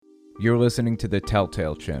You're listening to the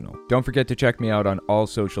Telltale Channel. Don't forget to check me out on all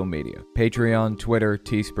social media: Patreon, Twitter,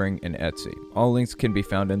 Teespring, and Etsy. All links can be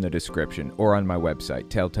found in the description or on my website,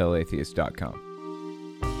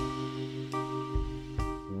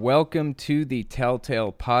 telltaleatheist.com. Welcome to the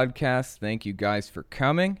Telltale Podcast. Thank you guys for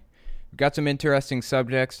coming. We've got some interesting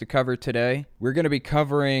subjects to cover today. We're going to be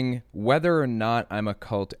covering whether or not I'm a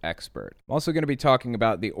cult expert. I'm also going to be talking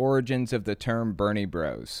about the origins of the term Bernie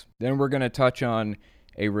Bros. Then we're going to touch on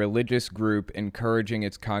a religious group encouraging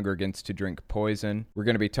its congregants to drink poison. We're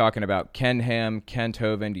going to be talking about Ken Ham, Kent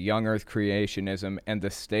Hovind, young earth creationism, and the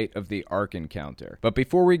state of the Ark Encounter. But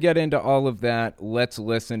before we get into all of that, let's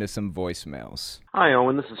listen to some voicemails. Hi,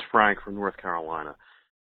 Owen. This is Frank from North Carolina.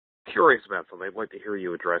 Curious about something. I'd like to hear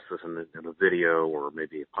you address this in a video or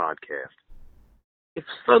maybe a podcast. If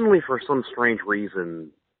suddenly, for some strange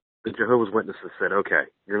reason, the Jehovah's Witnesses said, okay,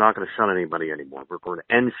 you're not going to shun anybody anymore. We're going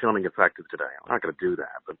to end shunning effective today. I'm not going to do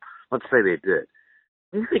that, but let's say they did.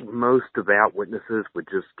 Do you think most devout witnesses would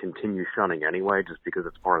just continue shunning anyway, just because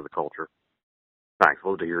it's part of the culture? Thanks. I'd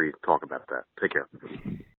love to hear you talk about that. Take care.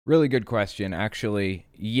 Really good question. Actually,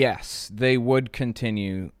 yes, they would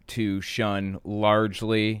continue to shun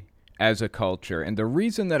largely as a culture. And the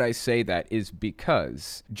reason that I say that is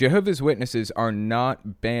because Jehovah's Witnesses are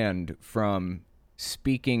not banned from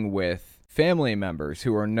speaking with family members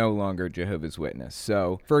who are no longer Jehovah's Witness.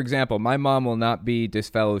 So, for example, my mom will not be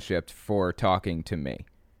disfellowshipped for talking to me.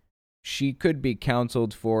 She could be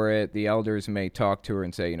counseled for it. The elders may talk to her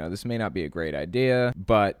and say, this may not be a great idea,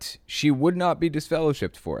 but she would not be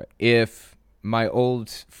disfellowshipped for it. If my old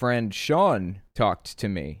friend Sean talked to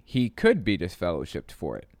me, he could be disfellowshipped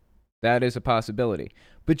for it. That is a possibility.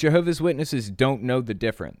 But Jehovah's Witnesses don't know the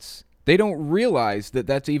difference. They don't realize that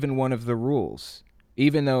that's even one of the rules,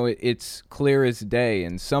 even though it's clear as day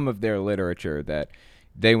in some of their literature that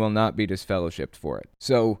they will not be disfellowshipped for it.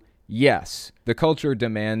 So, yes, the culture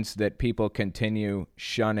demands that people continue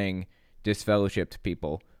shunning disfellowshipped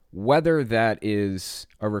people, whether that is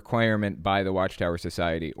a requirement by the Watchtower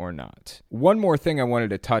Society or not. One more thing I wanted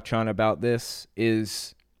to touch on about this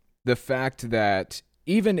is the fact that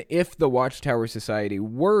even if the Watchtower Society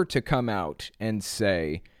were to come out and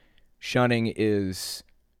say, shunning is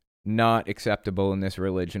not acceptable in this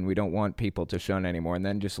religion, we don't want people to shun anymore, and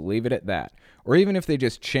then just leave it at that. Or even if they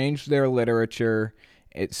just changed their literature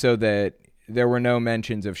so that there were no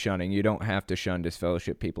mentions of shunning, you don't have to shun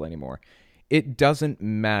disfellowship people anymore. It doesn't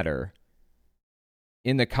matter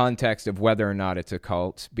in the context of whether or not it's a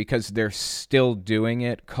cult, because they're still doing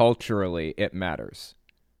it culturally, it matters.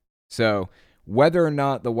 So whether or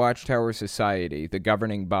not the Watchtower Society, the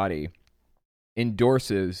governing body,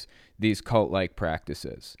 endorses these cult-like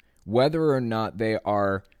practices, whether or not they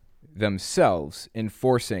are themselves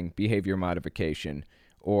enforcing behavior modification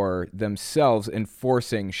or themselves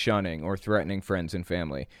enforcing shunning or threatening friends and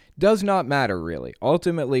family, does not matter really.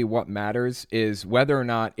 Ultimately, what matters is whether or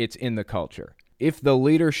not it's in the culture. If the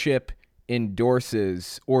leadership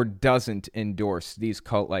endorses or doesn't endorse these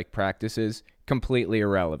cult-like practices, completely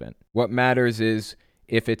irrelevant. What matters is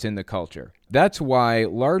if it's in the culture. That's why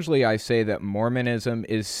largely I say that Mormonism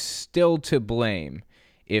is still to blame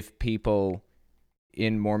if people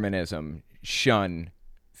in Mormonism shun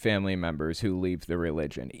family members who leave the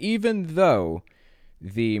religion. Even though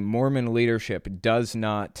the Mormon leadership does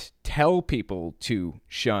not tell people to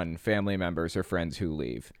shun family members or friends who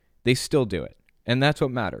leave, they still do it. And that's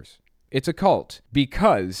what matters. It's a cult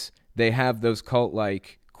because they have those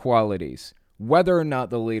cult-like qualities, whether or not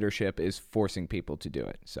the leadership is forcing people to do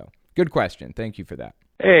it. So, good question. Thank you for that.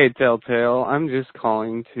 Hey, Telltale. I'm just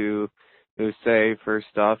calling to say,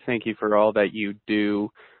 first off, thank you for all that you do.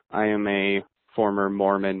 I am a former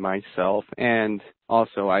Mormon myself, and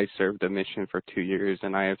also I served a mission for 2 years,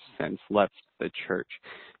 and I have since left the church,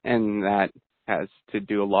 and that has to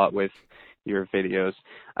do a lot with your videos.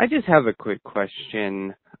 I just have a quick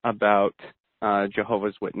question about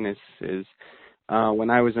Jehovah's Witnesses. When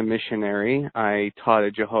I was a missionary, I taught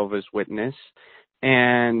a Jehovah's Witness,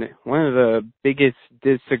 and one of the biggest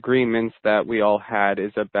disagreements that we all had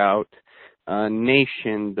is about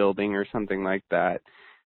nation building or something like that.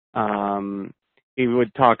 He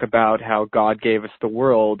would talk about how God gave us the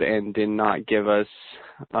world and did not give us,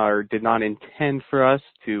 or did not intend for us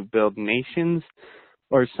to build nations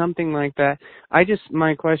or something like that.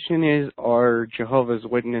 My question is, are Jehovah's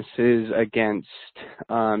Witnesses against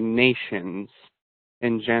nations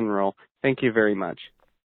in general? Thank you very much.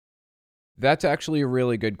 That's actually a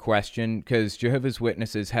really good question, because Jehovah's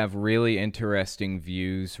Witnesses have really interesting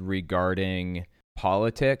views regarding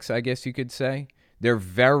politics, I guess you could say. They're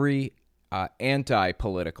very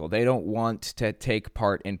anti-political. They don't want to take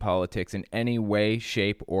part in politics in any way,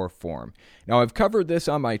 shape, or form. Now, I've covered this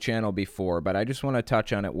on my channel before, but I just want to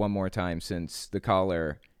touch on it one more time since the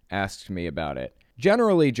caller asked me about it.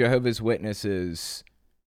 Generally, Jehovah's Witnesses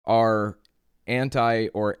are anti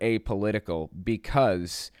or apolitical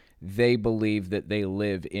because they believe that they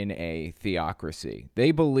live in a theocracy.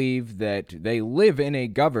 They believe that they live in a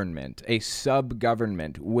government, a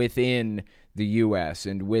sub-government within the U.S.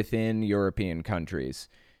 and within European countries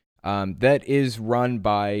that is run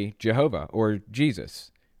by Jehovah or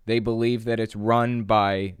Jesus. They believe that it's run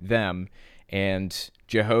by them, and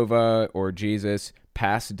Jehovah or Jesus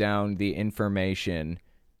pass down the information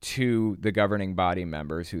to the governing body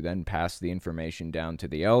members, who then pass the information down to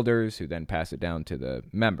the elders, who then pass it down to the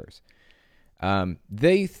members.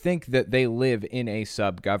 They think that they live in a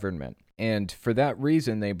sub-government, and for that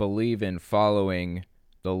reason, they believe in following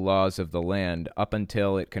the laws of the land up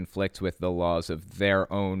until it conflicts with the laws of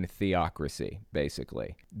their own theocracy,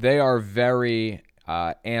 basically. They are very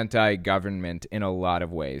anti-government in a lot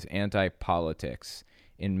of ways, anti-politics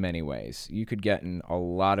in many ways. You could get in a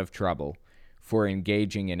lot of trouble for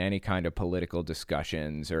engaging in any kind of political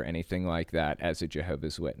discussions or anything like that as a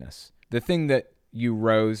Jehovah's Witness. The thing that you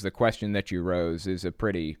rose, the question that you rose, is a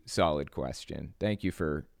pretty solid question. Thank you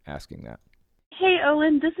for asking that. Hey,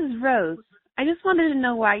 Owen, this is Rose. I just wanted to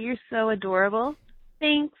know why you're so adorable.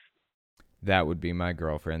 Thanks. That would be my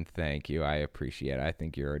girlfriend. Thank you. I appreciate it. I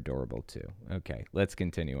think you're adorable, too. Okay, let's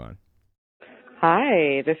continue on.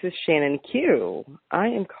 Hi, this is Shannon Q. I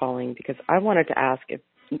am calling because I wanted to ask,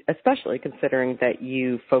 especially considering that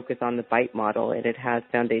you focus on the BITE model and it has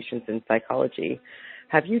foundations in psychology,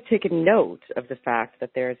 have you taken note of the fact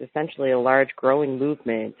that there is essentially a large growing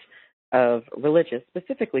movement of religious,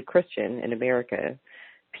 specifically Christian in America,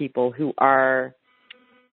 people who are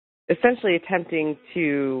essentially attempting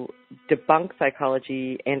to debunk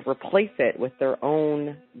psychology and replace it with their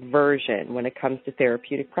own version when it comes to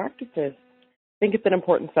therapeutic practices? I think it's an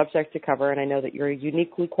important subject to cover, and I know that you're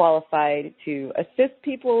uniquely qualified to assist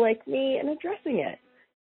people like me in addressing it.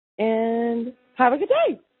 And have a good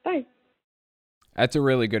day. Bye. That's a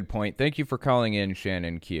really good point. Thank you for calling in,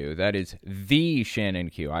 Shannon Q. That is the Shannon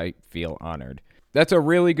Q. I feel honored. That's a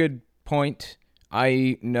really good point.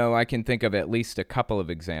 I know I can think of at least a couple of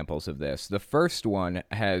examples of this. The first one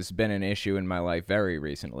has been an issue in my life very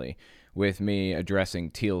recently, with me addressing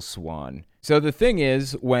Teal Swan. So the thing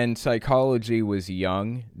is, when psychology was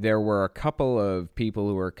young, there were a couple of people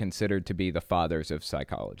who were considered to be the fathers of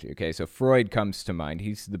psychology. Okay, so Freud comes to mind.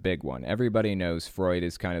 He's the big one. Everybody knows Freud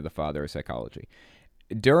is kind of the father of psychology.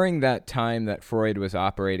 During that time that Freud was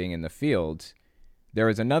operating in the field, there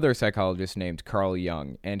was another psychologist named Carl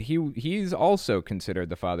Jung, and he's also considered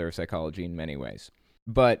the father of psychology in many ways.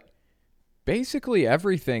 But basically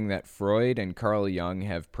everything that Freud and Carl Jung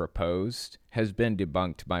have proposed has been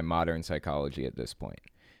debunked by modern psychology at this point.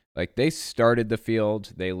 Like, they started the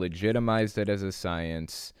field, they legitimized it as a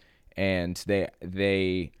science, and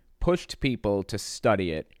they pushed people to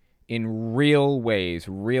study it in real ways,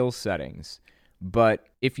 real settings. But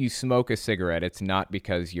if you smoke a cigarette, it's not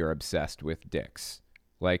because you're obsessed with dicks,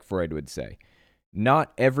 like Freud would say.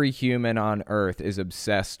 Not every human on Earth is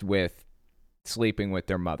obsessed with sleeping with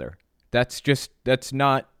their mother. That's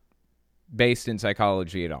not based in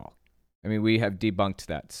psychology at all. I mean, we have debunked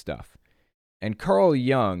that stuff. And Carl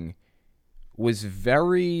Jung was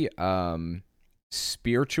very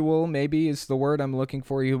spiritual, maybe is the word I'm looking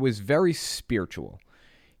for. He was very spiritual.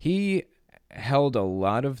 He held a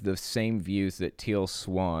lot of the same views that Teal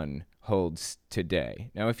Swan holds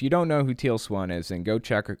today. Now, if you don't know who Teal Swan is, then go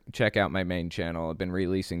check out my main channel. I've been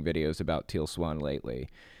releasing videos about Teal Swan lately.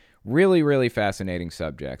 Really, really fascinating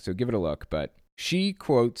subject, so give it a look. But she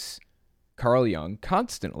quotes Carl Jung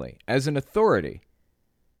constantly as an authority.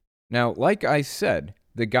 Now, like I said,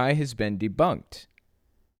 the guy has been debunked.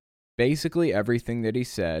 Basically, everything that he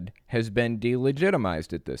said has been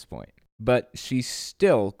delegitimized at this point. But she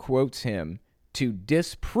still quotes him to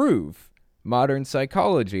disprove modern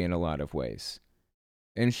psychology in a lot of ways.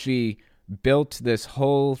 And she built this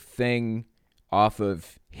whole thing off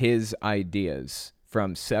of his ideas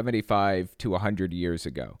from 75 to 100 years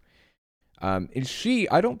ago. I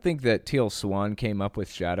don't think that Teal Swan came up with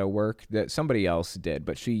shadow work, that somebody else did,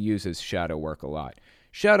 but she uses shadow work a lot.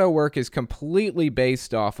 Shadow work is completely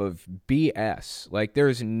based off of BS. Like,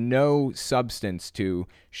 there's no substance to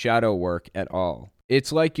shadow work at all.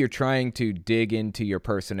 It's like you're trying to dig into your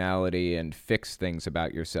personality and fix things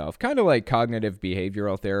about yourself. Kind of like cognitive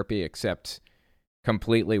behavioral therapy, except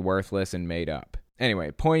completely worthless and made up.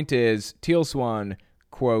 Anyway, point is, Teal Swan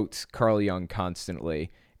quotes Carl Jung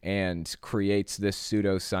constantly, and creates this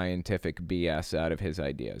pseudoscientific BS out of his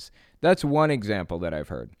ideas. That's one example that I've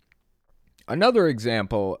heard. Another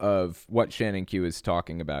example of what Shannon Q is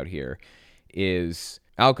talking about here is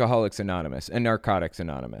Alcoholics Anonymous and Narcotics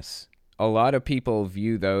Anonymous. A lot of people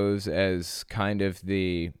view those as kind of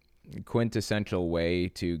the quintessential way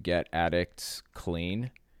to get addicts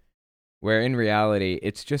clean, where in reality,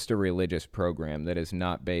 it's just a religious program that is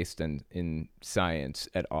not based in science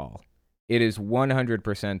at all. It is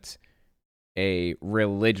 100% a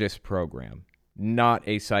religious program, not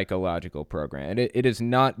a psychological program. It is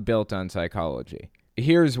not built on psychology.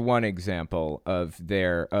 Here's one example of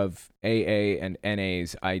AA and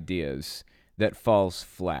NA's ideas that falls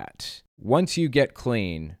flat. Once you get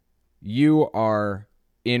clean, you are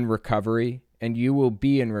in recovery, and you will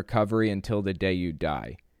be in recovery until the day you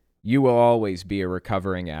die. You will always be a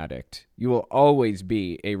recovering addict. You will always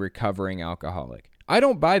be a recovering alcoholic. I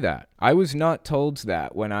don't buy that. I was not told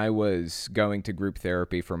that when I was going to group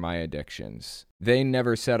therapy for my addictions. They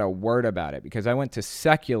never said a word about it because I went to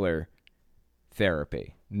secular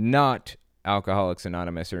therapy, not Alcoholics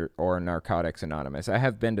Anonymous or Narcotics Anonymous. I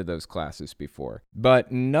have been to those classes before,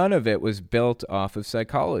 but none of it was built off of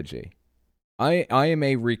psychology. I am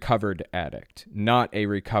a recovered addict, not a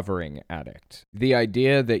recovering addict. The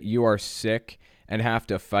idea that you are sick and have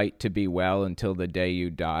to fight to be well until the day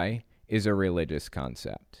you die is a religious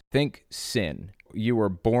concept. Think sin. You were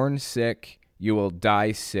born sick, you will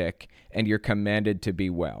die sick, and you're commanded to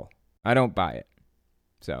be well. I don't buy it.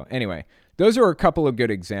 So anyway, those are a couple of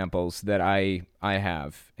good examples that I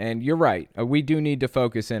have. And you're right, we do need to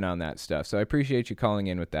focus in on that stuff. So I appreciate you calling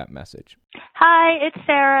in with that message. Hi, it's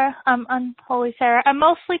Sarah. Unholy Sarah. I'm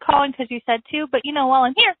mostly calling because you said to, but while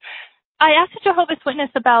I'm here, I asked a Jehovah's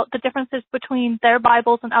Witness about the differences between their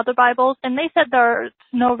Bibles and other Bibles, and they said there's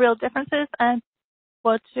no real differences. And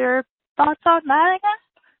what's your thoughts on that, I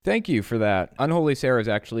guess? Thank you for that. Unholy Sarah is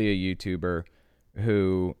actually a YouTuber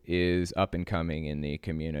who is up and coming in the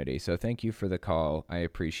community. So thank you for the call. I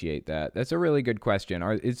appreciate that. That's a really good question.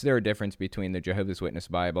 Is there a difference between the Jehovah's Witness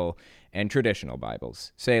Bible and traditional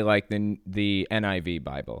Bibles? Say like the NIV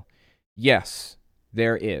Bible. Yes,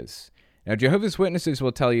 there is. Now, Jehovah's Witnesses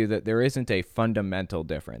will tell you that there isn't a fundamental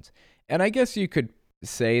difference. And I guess you could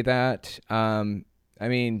say that.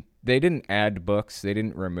 They didn't add books. They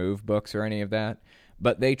didn't remove books or any of that.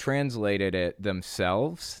 But they translated it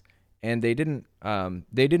themselves. And they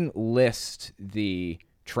didn't list the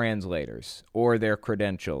translators or their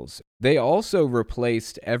credentials. They also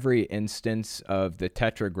replaced every instance of the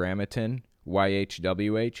Tetragrammaton,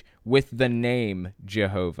 YHWH, with the name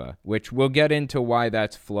Jehovah, which we'll get into why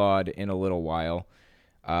that's flawed in a little while.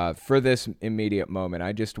 For this immediate moment,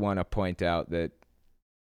 I just want to point out that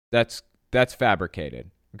that's fabricated.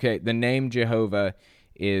 Okay, the name Jehovah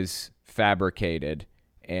is fabricated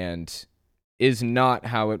and is not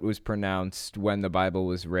how it was pronounced when the Bible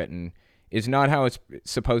was written, is not how it's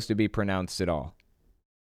supposed to be pronounced at all.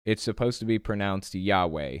 It's supposed to be pronounced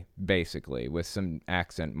Yahweh, basically, with some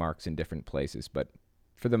accent marks in different places, but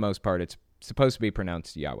for the most part, it's supposed to be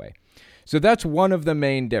pronounced Yahweh. So that's one of the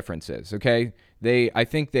main differences, okay? I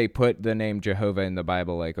think they put the name Jehovah in the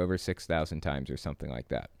Bible like over 6,000 times or something like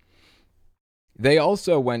that. They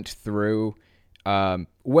also went through,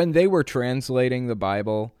 when they were translating the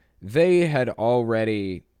Bible, they had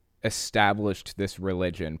already established this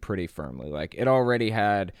religion pretty firmly. Like, it already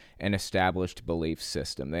had an established belief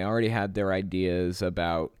system. They already had their ideas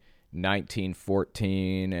about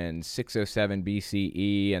 1914 and 607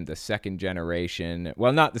 BCE and the second generation.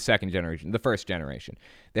 Well, not the second generation, the first generation.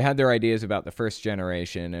 They had their ideas about the first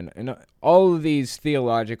generation, and all of these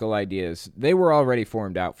theological ideas, they were already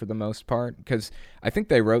formed out for the most part, because I think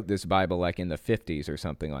they wrote this Bible like in the 50s or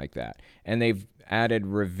something like that. And they've added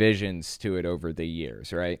revisions to it over the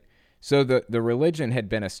years, right? So the religion had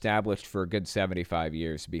been established for a good 75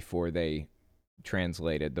 years before they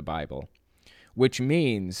translated the Bible, which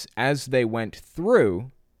means as they went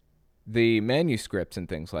through the manuscripts and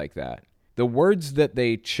things like that, the words that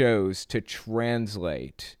they chose to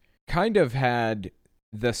translate kind of had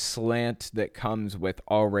the slant that comes with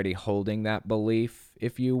already holding that belief,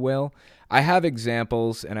 if you will. I have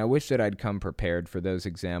examples, and I wish that I'd come prepared for those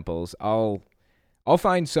examples. I'll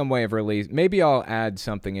find some way of release. Maybe I'll add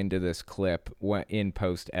something into this clip in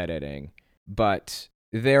post-editing. But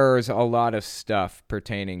there's a lot of stuff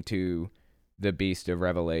pertaining to the Beast of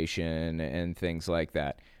Revelation and things like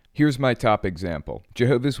that. Here's my top example.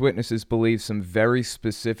 Jehovah's Witnesses believe some very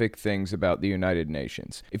specific things about the United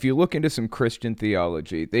Nations. If you look into some Christian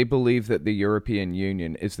theology, they believe that the European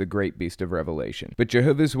Union is the great beast of Revelation. But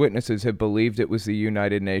Jehovah's Witnesses have believed it was the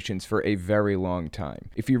United Nations for a very long time.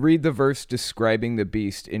 If you read the verse describing the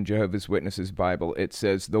beast in Jehovah's Witnesses' Bible, it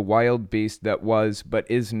says, "The wild beast that was, but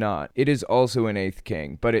is not. It is also an eighth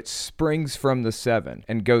king, but it springs from the seven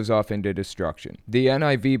and goes off into destruction." The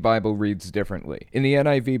NIV Bible reads differently. In the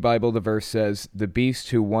NIV Bible, the verse says, "The beast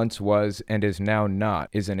who once was and is now not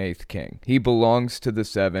is an eighth king. He belongs to the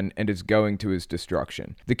seven and is going to his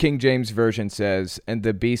destruction." The King James Version says, "And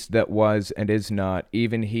the beast that was and is not,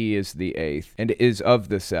 even he is the eighth, and is of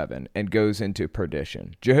the seven, and goes into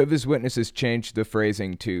perdition." Jehovah's Witnesses changed the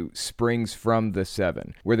phrasing to "springs from the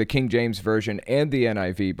seven," where the King James Version and the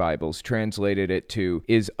NIV Bibles translated it to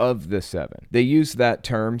 "is of the seven." They use that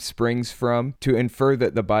term, "springs from," to infer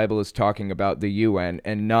that the Bible is talking about the UN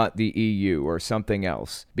and not the EU or something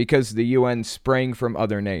else, because the UN sprang from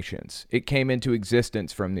other nations. It came into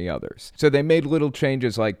existence from the others. So they made little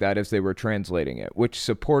changes like that as they were translating it, which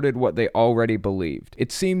supported what they already believed.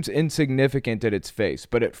 It seems insignificant at its face,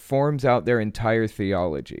 but it forms out their entire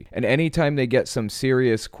theology. And anytime they get some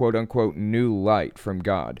serious quote-unquote new light from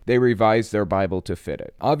God, they revise their Bible to fit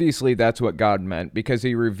it. Obviously, that's what God meant, because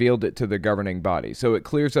he revealed it to the governing body, so it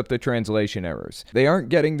clears up the translation errors. They aren't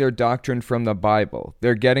getting their doctrine from the Bible.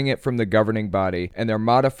 They're getting it from the governing body, and they're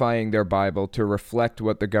modifying their Bible to reflect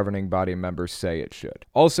what the governing body members say it should.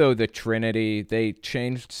 Also, the Trinity, they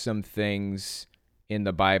changed some things in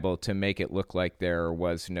the Bible to make it look like there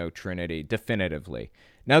was no Trinity, definitively.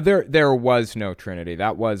 Now, there was no Trinity.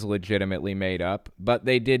 That was legitimately made up, but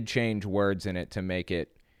they did change words in it to make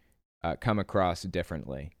it come across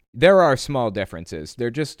differently. There are small differences.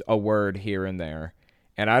 They're just a word here and there.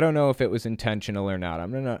 And I don't know if it was intentional or not.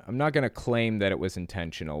 I'm not going to claim that it was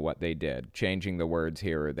intentional, what they did, changing the words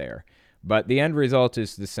here or there. But the end result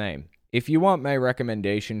is the same. If you want my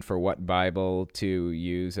recommendation for what Bible to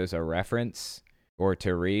use as a reference or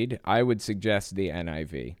to read, I would suggest the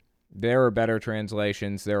NIV. There are better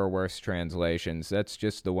translations. There are worse translations. That's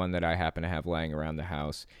just the one that I happen to have laying around the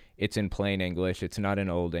house. It's in plain English. It's not in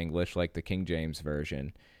Old English like the King James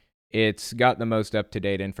Version. It's got the most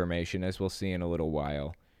up-to-date information, as we'll see in a little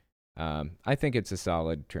while. I think it's a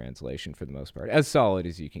solid translation for the most part, as solid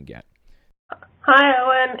as you can get. Hi,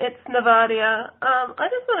 Owen. It's Navadia. I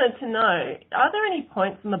just wanted to know, are there any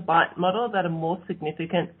points in the BITE model that are more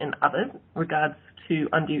significant in others regards to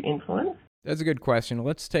undue influence? That's a good question.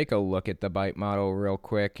 Let's take a look at the BITE model real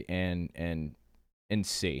quick and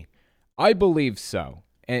see. I believe so.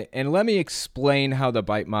 And let me explain how the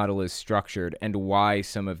BITE model is structured and why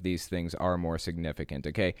some of these things are more significant,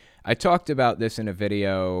 okay? I talked about this in a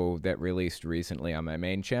video that released recently on my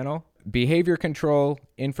main channel. Behavior control,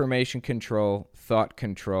 information control, thought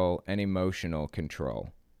control, and emotional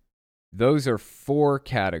control. Those are 4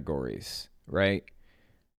 categories, right?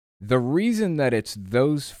 The reason that it's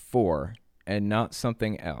those 4 and not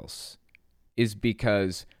something else is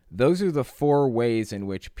because those are the 4 ways in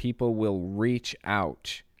which people will reach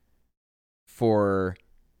out for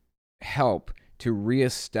help to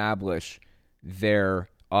reestablish their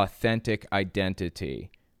authentic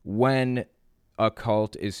identity when a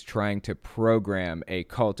cult is trying to program a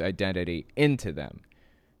cult identity into them.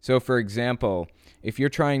 So, for example, if you're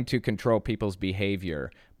trying to control people's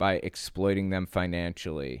behavior by exploiting them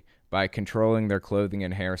financially, by controlling their clothing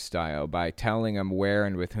and hairstyle, by telling them where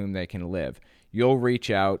and with whom they can live, you'll reach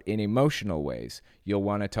out in emotional ways. You'll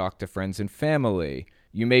want to talk to friends and family.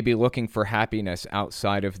 You may be looking for happiness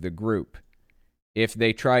outside of the group. If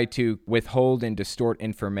they try to withhold and distort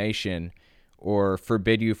information or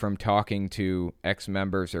forbid you from talking to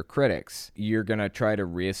ex-members or critics, you're going to try to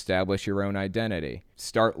reestablish your own identity.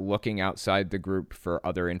 Start looking outside the group for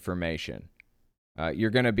other information. You're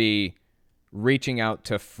going to be reaching out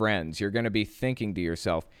to friends. You're going to be thinking to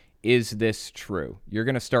yourself, is this true? You're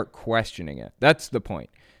going to start questioning it. That's the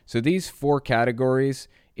point. So these 4 categories,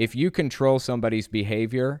 if you control somebody's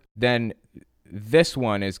behavior, then this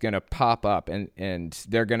one is going to pop up and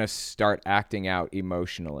they're going to start acting out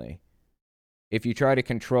emotionally. If you try to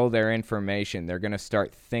control their information, they're going to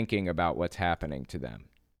start thinking about what's happening to them.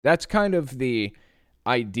 That's kind of the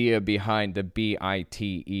idea behind the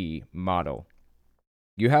BITE model.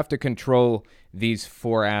 You have to control these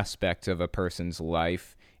 4 aspects of a person's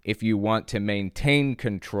life if you want to maintain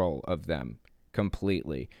control of them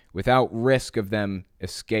completely without risk of them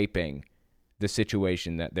escaping the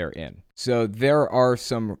situation that they're in. So there are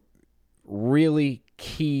some really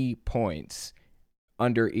key points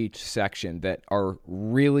under each section that are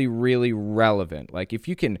really, really relevant. Like if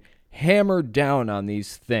you can hammer down on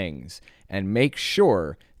these things and make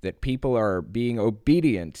sure that people are being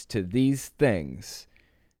obedient to these things,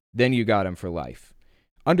 then you got them for life.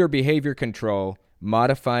 Under behavior control,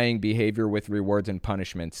 modifying behavior with rewards and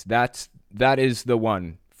punishments, that is the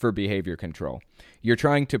one for behavior control. You're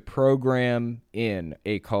trying to program in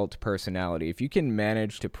a cult personality. If you can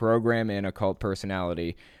manage to program in a cult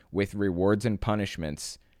personality with rewards and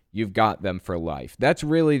punishments, you've got them for life. That's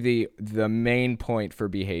really the main point for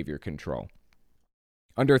behavior control.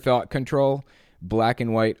 Under thought control, black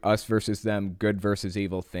and white, us versus them, good versus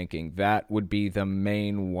evil thinking. That would be the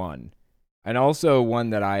main one. And also one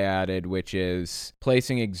that I added, which is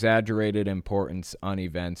placing exaggerated importance on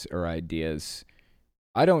events or ideas.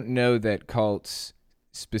 I don't know that cults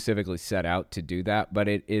specifically set out to do that, but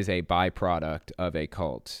it is a byproduct of a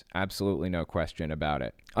cult. Absolutely no question about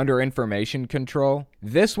it. Under information control,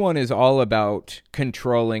 this one is all about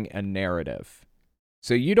controlling a narrative.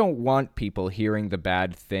 So you don't want people hearing the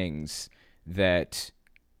bad things that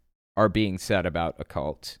are being said about a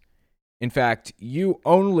cult. In fact, you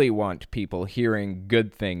only want people hearing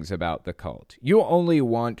good things about the cult. You only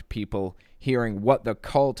want people hearing what the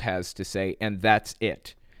cult has to say, and that's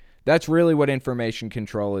it. That's really what information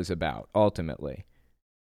control is about, ultimately,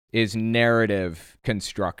 is narrative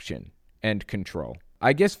construction and control.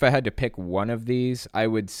 I guess if I had to pick one of these, I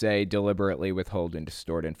would say deliberately withhold and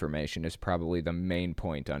distort information is probably the main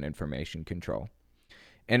point on information control.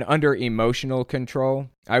 And under emotional control,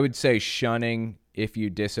 I would say shunning if you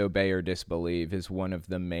disobey or disbelieve is one of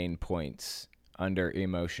the main points under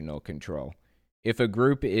emotional control. If a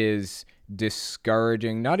group is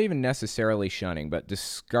discouraging, not even necessarily shunning, but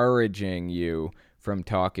discouraging you from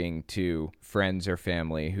talking to friends or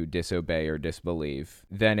family who disobey or disbelieve,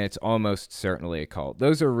 then it's almost certainly a cult.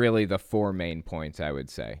 Those are really the four main points, I would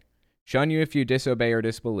say. Shun you if you disobey or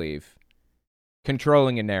disbelieve.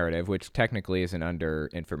 Controlling a narrative, which technically isn't under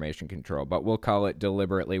information control, but we'll call it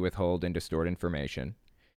deliberately withhold and distort information.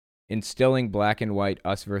 Instilling black and white,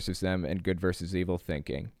 us versus them, and good versus evil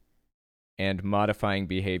thinking. And modifying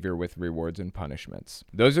behavior with rewards and punishments.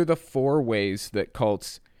 Those are the four ways that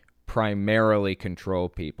cults primarily control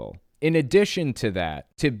people. In addition to that,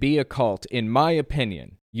 to be a cult, in my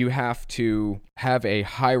opinion, you have to have a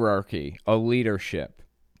hierarchy, a leadership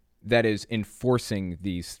that is enforcing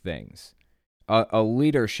these things. A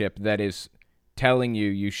leadership that is telling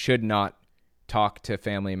you should not talk to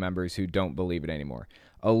family members who don't believe it anymore.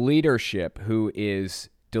 A leadership who is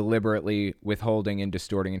deliberately withholding and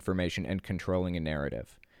distorting information and controlling a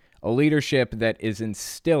narrative. A leadership that is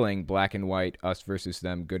instilling black and white, us versus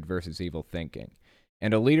them, good versus evil thinking.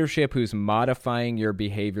 And a leadership who's modifying your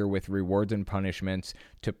behavior with rewards and punishments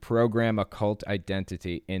to program a cult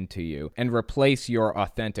identity into you and replace your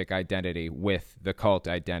authentic identity with the cult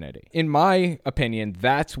identity. In my opinion,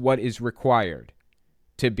 that's what is required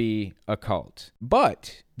to be a cult.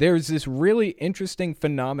 But there's this really interesting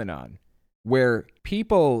phenomenon where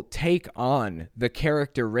people take on the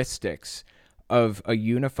characteristics of a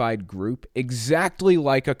unified group exactly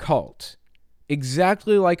like a cult.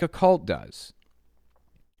 Exactly like a cult does.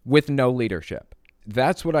 With no leadership.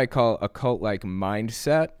 That's what I call a cult-like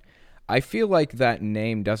mindset. I feel like that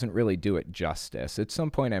name doesn't really do it justice. At some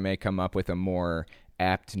point I may come up with a more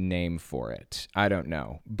apt name for it. I don't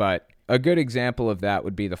know. But a good example of that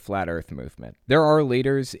would be the Flat Earth movement. There are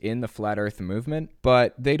leaders in the Flat Earth movement,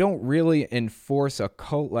 but they don't really enforce a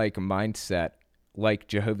cult-like mindset like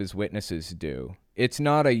Jehovah's Witnesses do. It's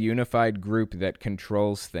not a unified group that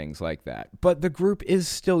controls things like that. But the group is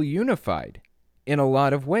still unified. In a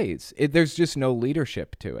lot of ways. There's just no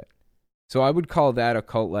leadership to it. So I would call that a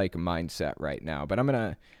cult-like mindset right now, but I'm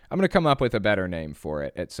gonna come up with a better name for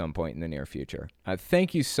it at some point in the near future.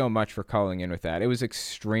 Thank you so much for calling in with that. It was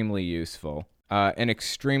extremely useful. An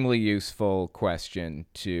extremely useful question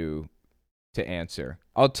to answer.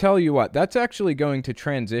 I'll tell you what, that's actually going to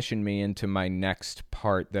transition me into my next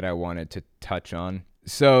part that I wanted to touch on.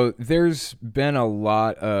 So there's been a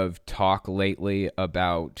lot of talk lately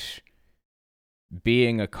about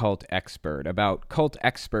being a cult expert, about cult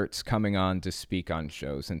experts coming on to speak on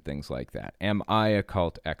shows and things like that. Am I a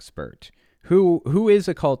cult expert? Who is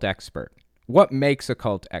a cult expert? What makes a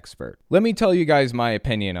cult expert? Let me tell you guys my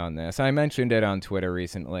opinion on this. I mentioned it on Twitter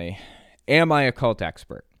recently. Am I a cult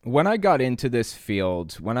expert? When I got into this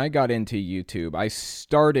field, when I got into YouTube, I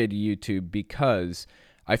started YouTube because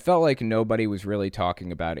I felt like nobody was really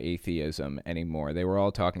talking about atheism anymore. They were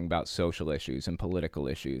all talking about social issues and political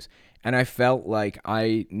issues. And I felt like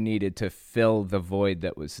I needed to fill the void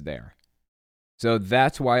that was there. So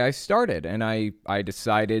that's why I started. And I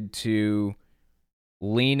decided to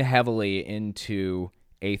lean heavily into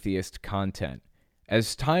atheist content.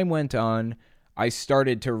 As time went on, I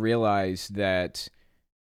started to realize that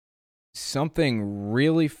something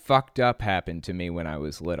really fucked up happened to me when I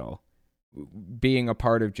was little, being a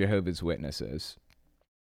part of Jehovah's Witnesses,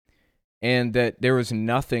 and that there was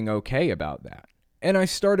nothing okay about that. And I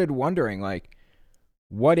started wondering, like,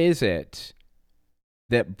 what is it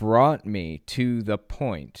that brought me to the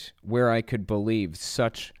point where I could believe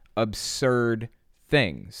such absurd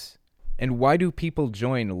things? And why do people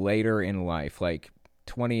join later in life, like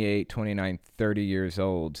 28, 29, 30 years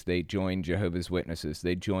old, they join Jehovah's Witnesses,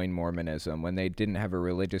 they join Mormonism when they didn't have a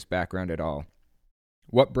religious background at all?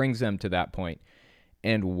 What brings them to that point?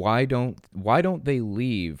 And why don't they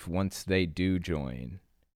leave once they do join?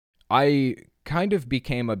 I kind of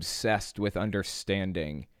became obsessed with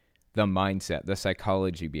understanding the mindset, the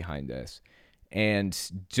psychology behind this. And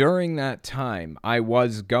during that time, I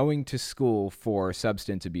was going to school for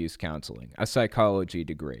substance abuse counseling, a psychology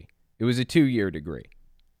degree. It was a 2-year degree.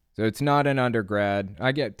 So it's not an undergrad.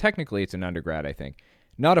 Technically it's an undergrad, I think.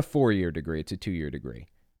 Not a 4-year degree, it's a 2-year degree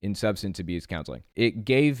in substance abuse counseling. It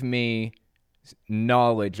gave me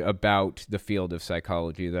knowledge about the field of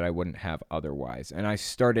psychology that I wouldn't have otherwise. And I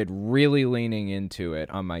started really leaning into it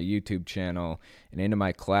on my YouTube channel and into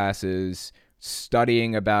my classes,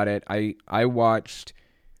 studying about it. I watched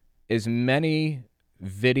as many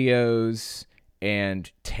videos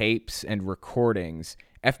and tapes and recordings,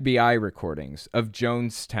 FBI recordings of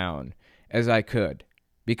Jonestown as I could,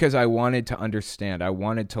 because I wanted to understand, I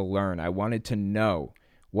wanted to learn, I wanted to know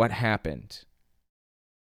what happened.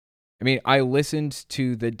 I mean, I listened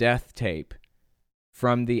to the death tape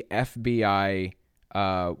from the FBI,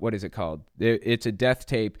 what is it called? It's a death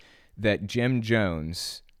tape that Jim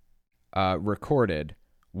Jones recorded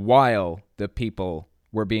while the people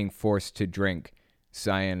were being forced to drink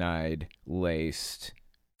cyanide-laced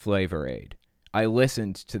Flavor Aid. I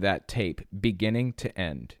listened to that tape beginning to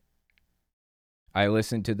end. I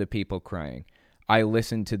listened to the people crying. I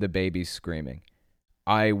listened to the babies screaming.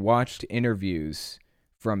 I watched interviews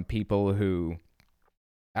from people who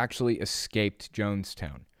actually escaped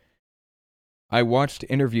Jonestown. I watched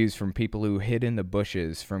interviews from people who hid in the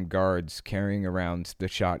bushes from guards carrying around the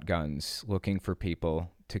shotguns looking for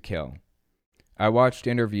people to kill. I watched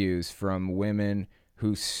interviews from women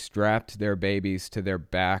who strapped their babies to their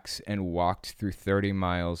backs and walked through 30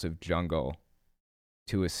 miles of jungle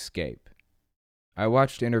to escape. I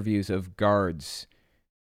watched interviews of guards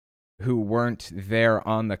who weren't there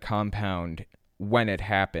on the compound when it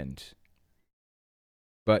happened,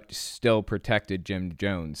 but still protected Jim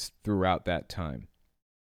Jones throughout that time.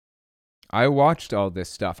 I watched all this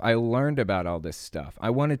stuff. I learned about all this stuff. I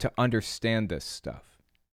wanted to understand this stuff.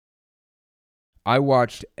 I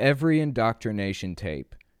watched every indoctrination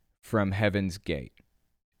tape from Heaven's Gate,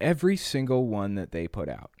 every single one that they put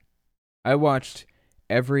out. I watched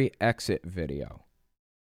every exit video.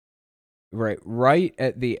 Right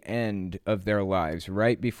at the end of their lives,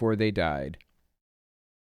 right before they died,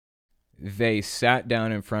 they sat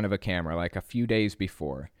down in front of a camera like a few days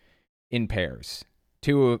before in pairs,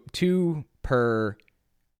 two per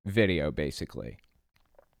video basically,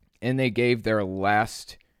 and they gave their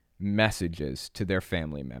last messages to their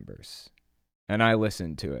family members. And I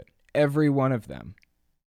listened to it, every one of them.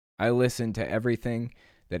 I listened to everything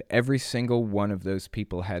that every single one of those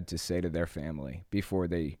people had to say to their family before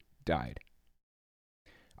they died.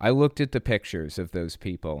 I looked at the pictures of those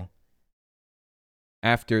people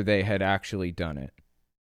after they had actually done it.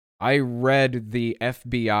 I read the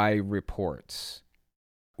FBI reports.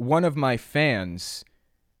 One of my fans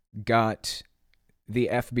got the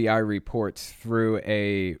FBI reports through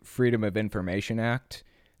a Freedom of Information Act.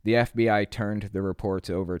 The FBI turned the reports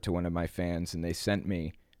over to one of my fans, and they sent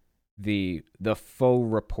me the full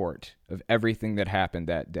report of everything that happened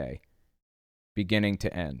that day, beginning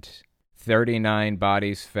to end. 39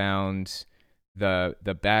 bodies found,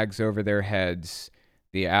 the bags over their heads,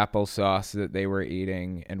 the applesauce that they were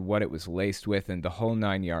eating, and what it was laced with, and the whole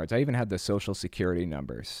 9 yards. I even had the social security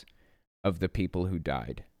numbers of the people who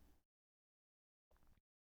died.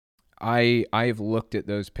 I've looked at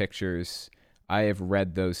those pictures. I have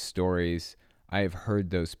read those stories. I have heard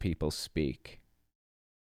those people speak.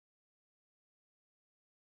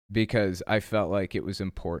 Because I felt like it was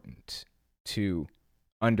important to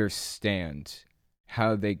understand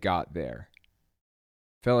how they got there.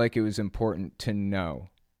 Felt like it was important to know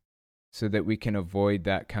so that we can avoid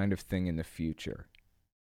that kind of thing in the future.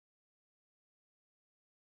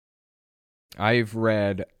 I've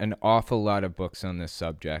read an awful lot of books on this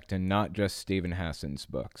subject, and not just Stephen Hassan's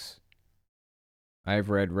books. I've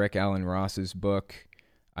read Rick Allen Ross's book.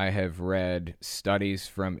 I have read studies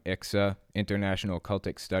from ICSA, International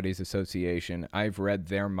Cultic Studies Association. I've read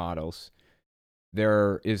their models.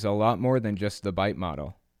 There is a lot more than just the bite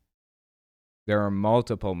model. There are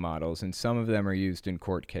multiple models, and some of them are used in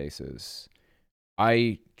court cases.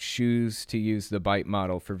 I choose to use the bite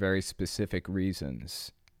model for very specific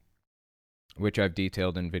reasons, which I've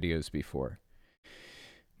detailed in videos before.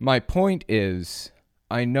 My point is,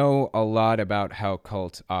 I know a lot about how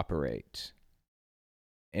cults operate.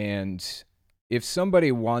 And if somebody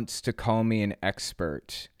wants to call me an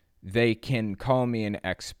expert, they can call me an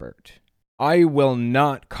expert. I will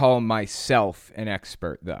not call myself an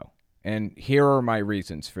expert, though. And here are my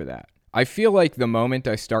reasons for that. I feel like the moment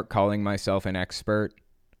I start calling myself an expert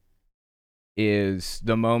is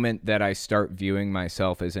the moment that I start viewing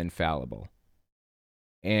myself as infallible.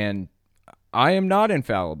 And I am not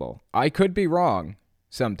infallible. I could be wrong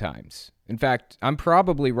sometimes. In fact, I'm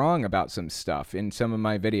probably wrong about some stuff in some of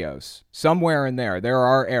my videos. Somewhere in there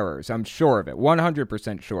are errors. I'm sure of it,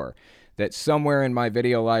 100% sure, that somewhere in my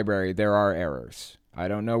video library there are errors. I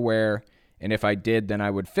don't know where, and if I did, then I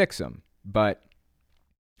would fix them. But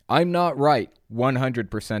I'm not right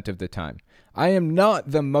 100% of the time. I am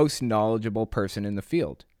not the most knowledgeable person in the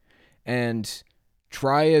field. And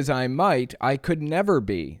try as I might, I could never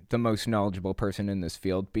be the most knowledgeable person in this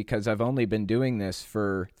field because I've only been doing this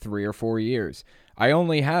for 3 or 4 years. I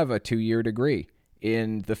only have a 2-year degree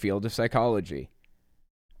in the field of psychology.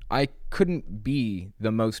 I couldn't be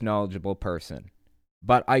the most knowledgeable person,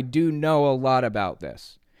 but I do know a lot about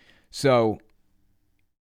this. So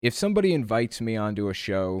if somebody invites me onto a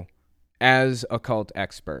show as a cult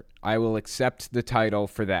expert, I will accept the title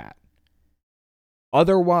for that.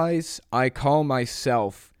 Otherwise, I call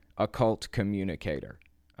myself a cult communicator.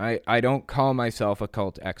 I don't call myself a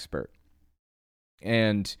cult expert.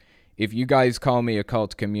 And if you guys call me a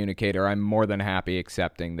cult communicator, I'm more than happy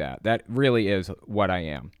accepting that. That really is what I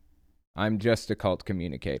am. I'm just a cult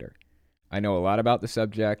communicator. I know a lot about the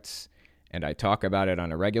subjects, and I talk about it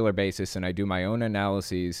on a regular basis, and I do my own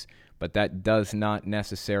analyses, but that does not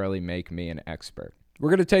necessarily make me an expert. We're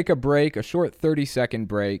going to take a break, a short 30-second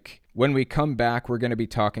break. When we come back, we're going to be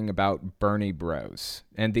talking about Bernie Bros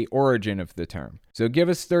and the origin of the term. So give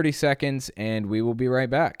us 30 seconds, and we will be right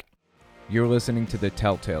back. You're listening to the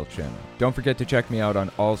Telltale Channel. Don't forget to check me out on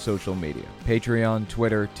all social media: Patreon,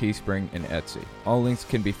 Twitter, Teespring, and Etsy. All links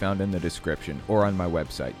can be found in the description or on my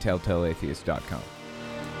website, telltaleatheist.com.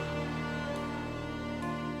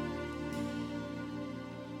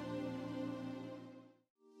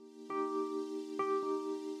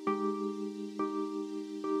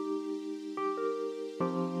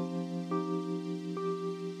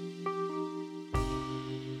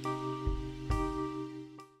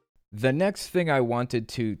 The next thing I wanted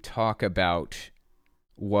to talk about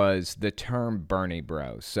was the term Bernie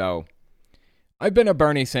Bro. So, I've been a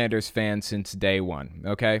Bernie Sanders fan since day one,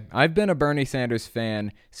 okay? I've been a Bernie Sanders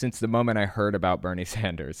fan since the moment I heard about Bernie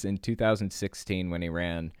Sanders in 2016 when he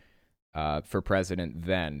ran for president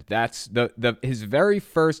then. That's his very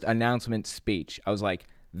first announcement speech. I was like,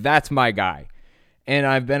 that's my guy. And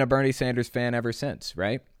I've been a Bernie Sanders fan ever since,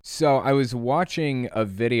 right? So I was watching a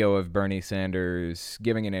video of Bernie Sanders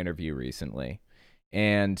giving an interview recently,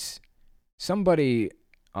 and somebody,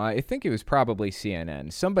 I think it was probably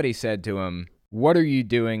CNN, somebody said to him, "What are you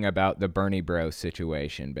doing about the Bernie Bro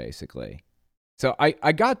situation," basically. So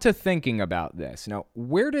I got to thinking about this. Now,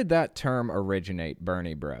 where did that term originate,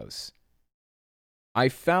 Bernie Bros? I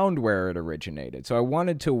found where it originated, so I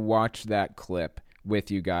wanted to watch that clip with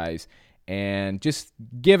you guys and just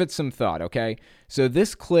give it some thought, okay? So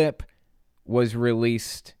this clip was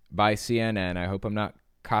released by CNN. I hope I'm not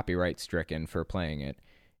copyright stricken for playing it.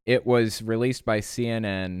 It was released by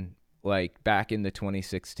CNN like back in the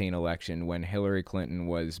 2016 election when Hillary Clinton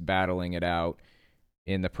was battling it out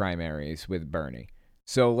in the primaries with Bernie.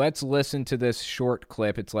 So let's listen to this short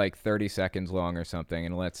clip. It's like 30 seconds long or something,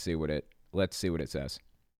 and let's see what it says.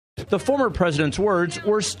 The former president's words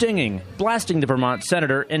were stinging, blasting the Vermont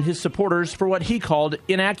senator and his supporters for what he called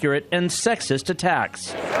inaccurate and sexist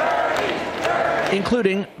attacks,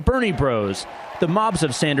 including Bernie Bros, the mobs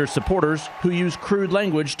of Sanders supporters who use crude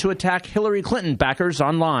language to attack Hillary Clinton backers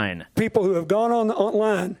online. People who have gone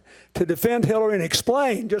online to defend Hillary and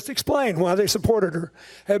explain why they supported her,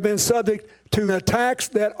 have been subject to attacks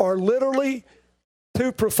that are literally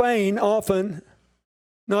too profane, often,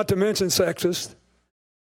 not to mention sexist,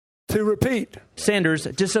 to repeat. Sanders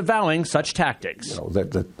disavowing such tactics.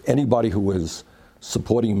 That anybody who is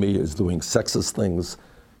supporting me is doing sexist things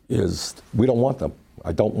we don't want them.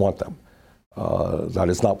 I don't want them. That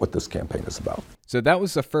is not what this campaign is about. So that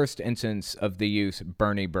was the first instance of the use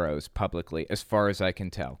Bernie Bros publicly, as far as I can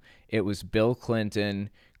tell. It was Bill Clinton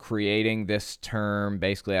creating this term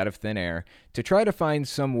basically out of thin air to try to find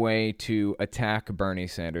some way to attack Bernie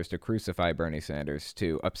Sanders, to crucify Bernie Sanders,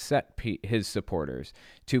 to upset his supporters,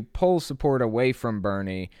 to pull support away from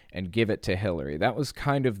Bernie and give it to Hillary. That was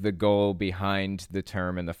kind of the goal behind the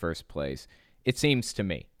term in the first place, it seems to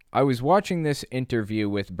me. I was watching this interview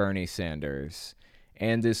with Bernie Sanders,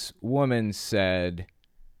 and this woman said,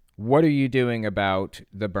 "What are you doing about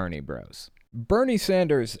the Bernie Bros?" Bernie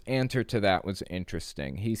Sanders' answer to that was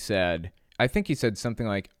interesting. He said, I think he said something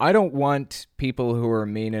like, "I don't want people who are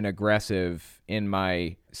mean and aggressive in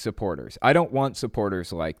my supporters. I don't want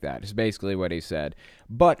supporters like that," is basically what he said.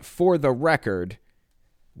 But for the record,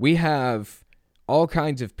 we have all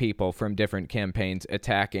kinds of people from different campaigns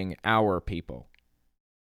attacking our people.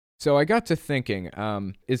 So I got to thinking,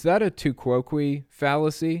 is that a tu quoque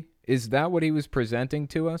fallacy? Is that what he was presenting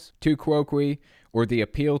to us? Tu quoque, or the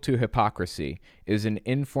appeal to hypocrisy, is an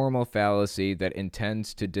informal fallacy that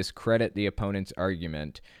intends to discredit the opponent's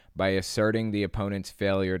argument by asserting the opponent's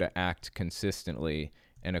failure to act consistently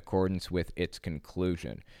in accordance with its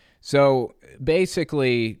conclusion. So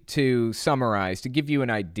basically, to summarize, to give you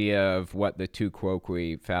an idea of what the tu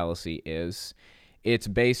quoque fallacy is, it's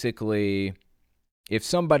basically, if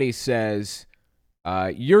somebody says,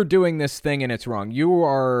 you're doing this thing and it's wrong, you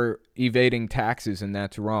are evading taxes and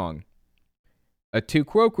that's wrong, a tu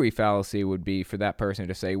quoque fallacy would be for that person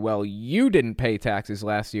to say, well, you didn't pay taxes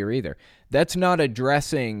last year either. That's not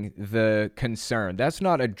addressing the concern. That's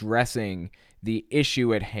not addressing the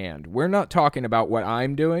issue at hand. We're not talking about what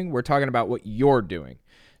I'm doing. We're talking about what you're doing.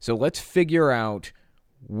 So let's figure out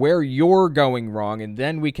where you're going wrong, and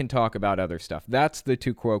then we can talk about other stuff. That's the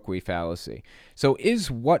tu quoque fallacy. So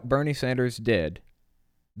is what Bernie Sanders did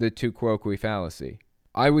the tu quoque fallacy?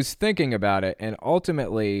 I was thinking about it, and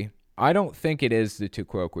ultimately, I don't think it is the tu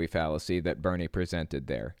quoque fallacy that Bernie presented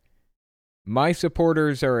there. My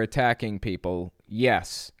supporters are attacking people,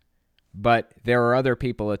 yes, but there are other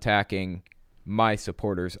people attacking my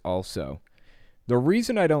supporters also. The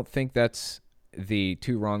reason I don't think that's the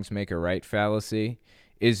two wrongs make a right fallacy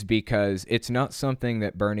is because it's not something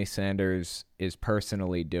that Bernie Sanders is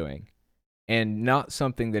personally doing and not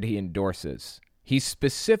something that he endorses. He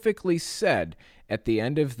specifically said at the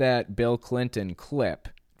end of that Bill Clinton clip,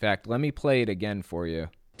 in fact, let me play it again for you.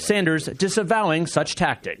 Sanders disavowing such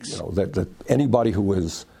tactics. That anybody who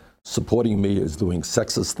is supporting me is doing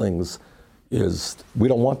sexist things we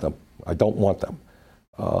don't want them. I don't want them.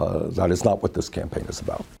 That is not what this campaign is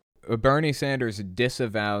about. Bernie Sanders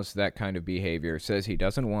disavows that kind of behavior, says he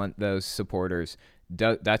doesn't want those supporters.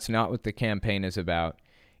 That's not what the campaign is about.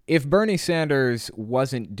 If Bernie Sanders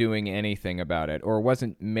wasn't doing anything about it or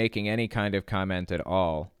wasn't making any kind of comment at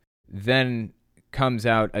all, then comes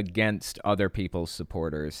out against other people's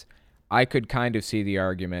supporters, I could kind of see the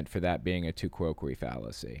argument for that being a tu quoque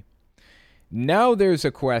fallacy. Now there's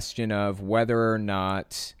a question of whether or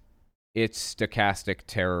not it's stochastic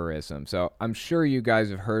terrorism. So I'm sure you guys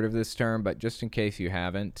have heard of this term, but just in case you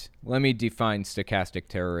haven't, let me define stochastic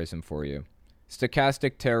terrorism for you.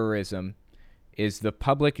 Stochastic terrorism is the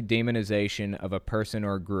public demonization of a person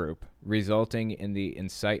or group, resulting in the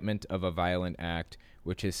incitement of a violent act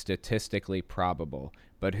which is statistically probable,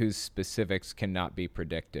 but whose specifics cannot be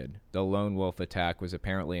predicted. The lone wolf attack was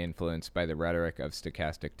apparently influenced by the rhetoric of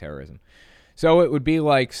stochastic terrorism. So it would be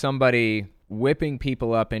like somebody whipping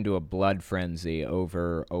people up into a blood frenzy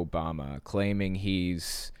over Obama, claiming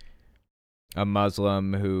he's a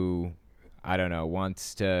Muslim who, I don't know,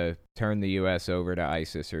 wants to turn the U.S. over to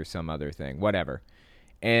ISIS or some other thing, whatever.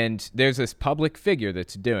 And there's this public figure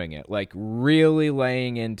that's doing it, like really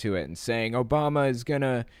laying into it and saying Obama is going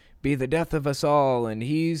to be the death of us all and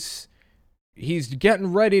he's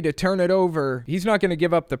getting ready to turn it over. He's not going to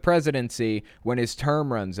give up the presidency when his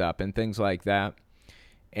term runs up and things like that.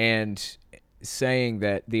 And saying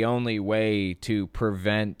that the only way to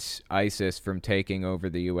prevent ISIS from taking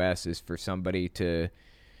over the U.S. is for somebody to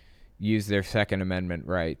use their Second Amendment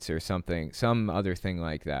rights or something, some other thing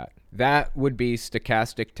like that. That would be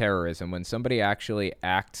stochastic terrorism. When somebody actually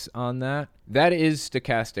acts on that, that is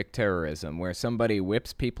stochastic terrorism, where somebody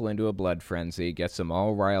whips people into a blood frenzy, gets them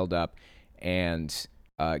all riled up, and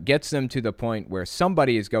gets them to the point where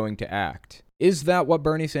somebody is going to act. Is that what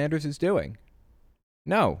Bernie Sanders is doing?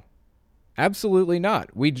 No, absolutely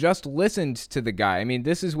not. We just listened to the guy. I mean,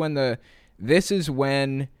 this is when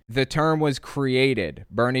the term was created.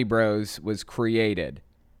 Bernie Bros was created.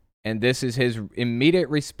 And this is his immediate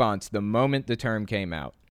response the moment the term came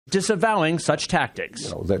out. Disavowing such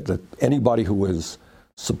tactics. That anybody who is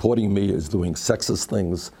supporting me is doing sexist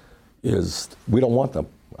things, we don't want them.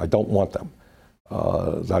 I don't want them.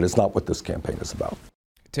 That is not what this campaign is about.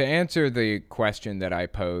 To answer the question that I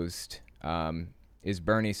posed, is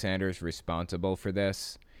Bernie Sanders responsible for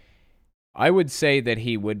this? I would say that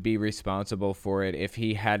he would be responsible for it if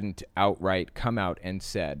he hadn't outright come out and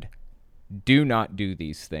said, do not do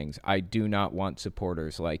these things. I do not want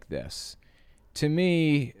supporters like this. To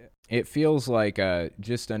me, it feels like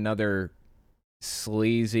just another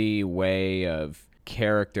sleazy way of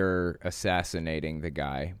character assassinating the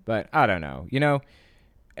guy. But I don't know. You know,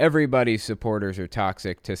 everybody's supporters are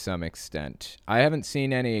toxic to some extent. I haven't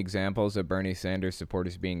seen any examples of Bernie Sanders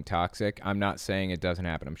supporters being toxic. I'm not saying it doesn't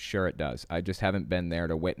happen. I'm sure it does. I just haven't been there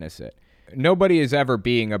to witness it. Nobody is ever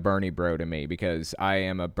being a Bernie bro to me because I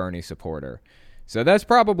am a Bernie supporter. So that's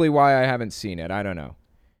probably why I haven't seen it. I don't know.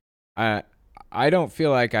 I don't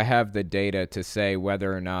feel like I have the data to say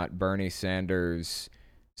whether or not Bernie Sanders'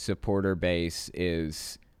 supporter base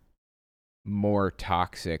is more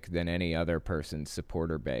toxic than any other person's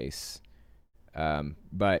supporter base.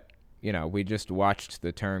 But, you know, we just watched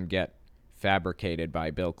the term get fabricated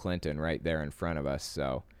by Bill Clinton right there in front of us.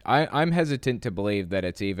 So I'm hesitant to believe that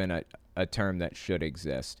it's even a term that should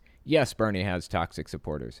exist. Yes, Bernie has toxic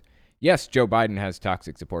supporters. Yes, Joe Biden has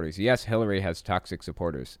toxic supporters. Yes, Hillary has toxic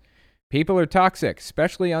supporters. People are toxic,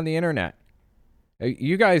 especially on the internet.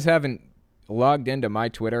 You guys haven't logged into my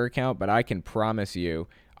Twitter account, but I can promise you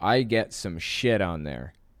I get some shit on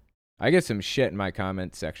there. I get some shit in my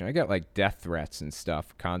comment section. I get like death threats and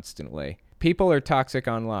stuff constantly. People are toxic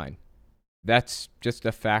online. That's just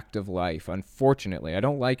a fact of life. Unfortunately, I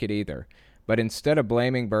don't like it either. But instead of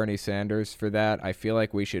blaming Bernie Sanders for that, I feel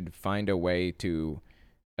like we should find a way to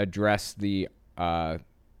address the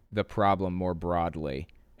problem more broadly,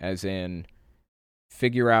 as in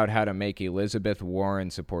figure out how to make Elizabeth Warren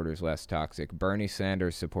supporters less toxic, Bernie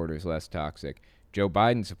Sanders supporters less toxic, Joe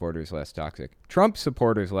Biden supporters less toxic, Trump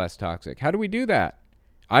supporters less toxic. How do we do that?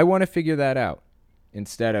 I want to figure that out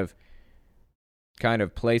instead of kind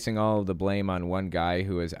of placing all of the blame on one guy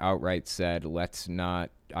who has outright said,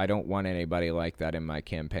 I don't want anybody like that in my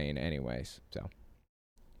campaign anyways. So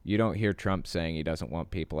you don't hear Trump saying he doesn't want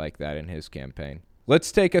people like that in his campaign.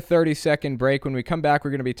 Let's take a 30-second break. When we come back,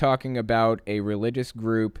 we're going to be talking about a religious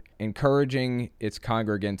group encouraging its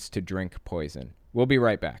congregants to drink poison. We'll be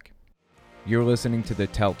right back. You're listening to the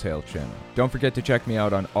Telltale Channel. Don't forget to check me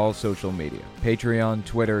out on all social media: Patreon,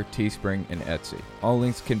 Twitter, Teespring, and Etsy. All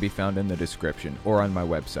links can be found in the description or on my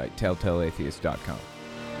website, telltaleatheist.com.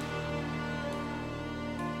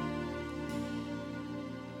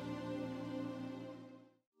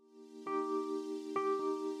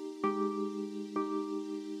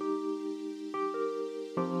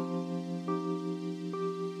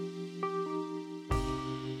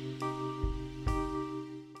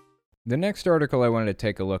 The next article I wanted to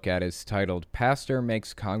take a look at is titled, Pastor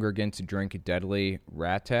Makes Congregants Drink Deadly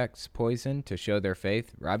Rat-X Poison to Show Their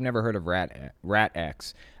Faith. I've never heard of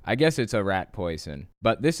Rat-X. I guess it's a rat poison.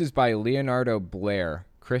 But this is by Leonardo Blair,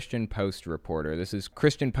 Christian Post reporter. This is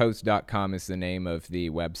christianpost.com is the name of the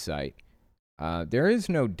website. There is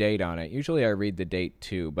no date on it. Usually I read the date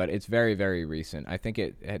too, but it's very, very recent. I think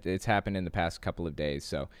it's happened in the past couple of days.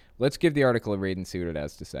 So let's give the article a read and see what it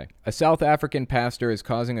has to say. A South African pastor is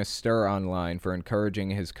causing a stir online for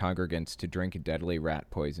encouraging his congregants to drink deadly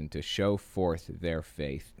rat poison to show forth their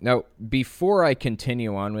faith. Now, before I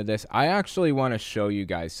continue on with this, I actually want to show you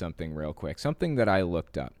guys something real quick, something that I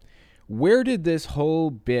looked up. Where did this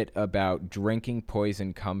whole bit about drinking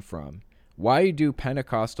poison come from? Why do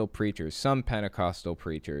Pentecostal preachers, some Pentecostal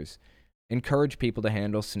preachers, encourage people to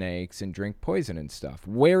handle snakes and drink poison and stuff?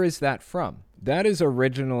 Where is that from? That is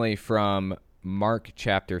originally from Mark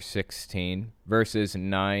chapter 16, verses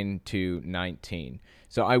 9 to 19.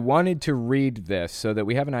 So I wanted to read this so that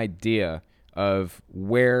we have an idea of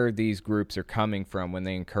where these groups are coming from when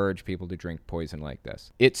they encourage people to drink poison like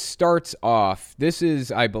this. It starts off, this is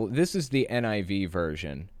the NIV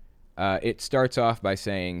version. It starts off by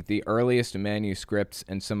saying, the earliest manuscripts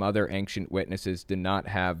and some other ancient witnesses did not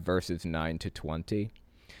have verses 9 to 20.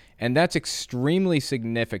 And that's extremely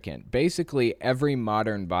significant. Basically, every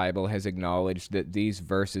modern Bible has acknowledged that these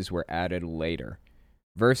verses were added later.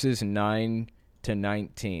 Verses 9 to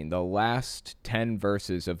 19, the last 10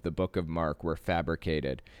 verses of the book of Mark were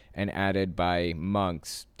fabricated and added by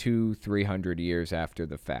monks 200-300 years after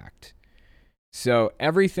the fact. So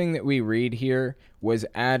everything that we read here was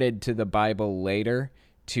added to the Bible later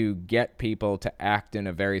to get people to act in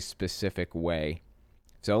a very specific way.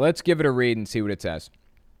 So let's give it a read and see what it says.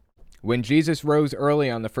 When Jesus rose early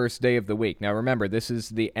on the first day of the week. Now remember, this is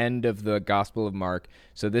the end of the Gospel of Mark,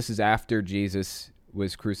 so this is after Jesus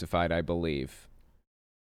was crucified, I believe.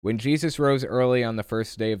 When Jesus rose early on the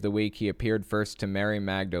first day of the week, he appeared first to Mary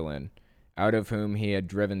Magdalene, out of whom he had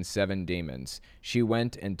driven 7 demons. She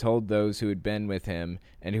went and told those who had been with him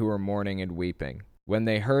and who were mourning and weeping. When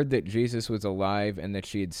they heard that Jesus was alive and that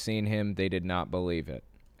she had seen him, they did not believe it.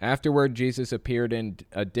 Afterward, Jesus appeared in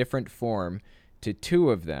a different form to 2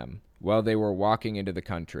 of them while they were walking into the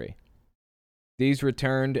country. These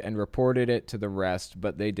returned and reported it to the rest,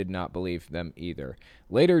 but they did not believe them either.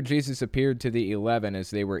 Later, Jesus appeared to the 11 as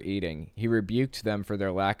they were eating. He rebuked them for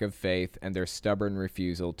their lack of faith and their stubborn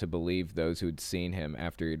refusal to believe those who had seen him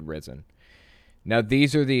after he had risen. Now,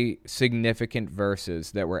 these are the significant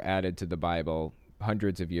verses that were added to the Bible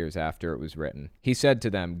hundreds of years after it was written. He said to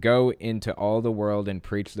them, "Go into all the world and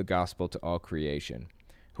preach the gospel to all creation.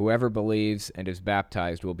 Whoever believes and is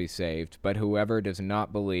baptized will be saved, but whoever does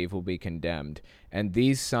not believe will be condemned. And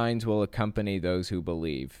these signs will accompany those who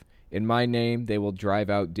believe. In my name they will drive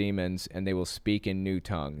out demons, and they will speak in new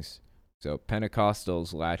tongues." So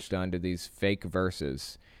Pentecostals latched onto these fake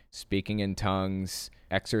verses, speaking in tongues,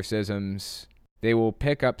 exorcisms. They will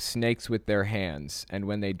pick up snakes with their hands, and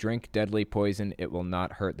when they drink deadly poison, it will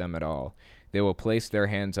not hurt them at all. They will place their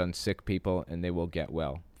hands on sick people, and they will get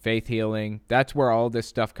well. Faith healing, that's where all this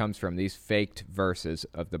stuff comes from, these faked verses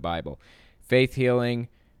of the Bible. Faith healing,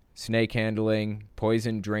 snake handling,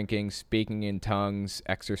 poison drinking, speaking in tongues,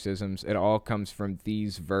 exorcisms, it all comes from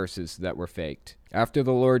these verses that were faked. After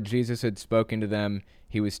the Lord Jesus had spoken to them,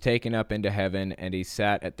 he was taken up into heaven, and he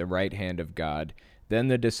sat at the right hand of God. Then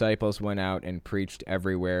the disciples went out and preached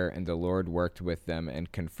everywhere, and the Lord worked with them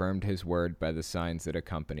and confirmed his word by the signs that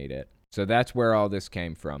accompanied it. So that's where all this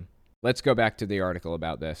came from. Let's go back to the article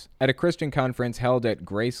about this. At a Christian conference held at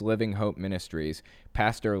Grace Living Hope Ministries,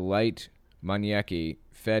 Pastor Light Maniecki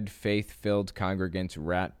fed faith-filled congregants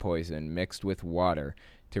rat poison mixed with water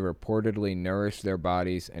to reportedly nourish their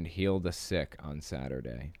bodies and heal the sick on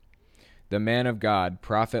Saturday. The man of God,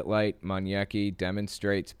 Prophet Light Maniecki,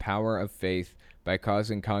 demonstrates power of faith by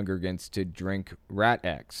causing congregants to drink rat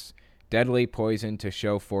X, deadly poison, to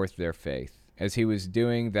show forth their faith. As he was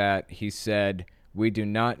doing that, he said, "We do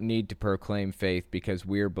not need to proclaim faith because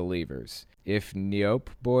we're believers. If Neop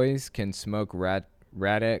boys can smoke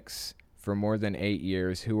Radex for more than 8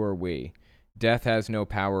 years, who are we? Death has no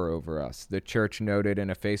power over us," the church noted in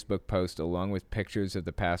a Facebook post along with pictures of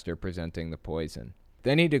the pastor presenting the poison.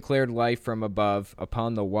 Then he declared life from above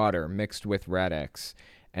upon the water mixed with Radex,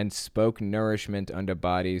 and spoke nourishment unto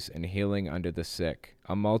bodies and healing unto the sick.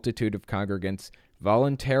 A multitude of congregants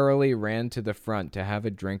voluntarily ran to the front to have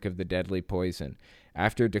a drink of the deadly poison.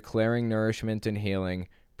 After declaring nourishment and healing,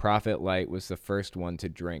 Prophet Light was the first one to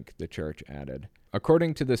drink, the church added.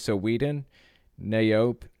 According to the Sweden,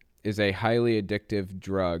 Neop is a highly addictive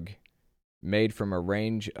drug made from a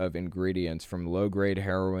range of ingredients from low-grade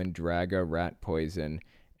heroin, Draga rat poison,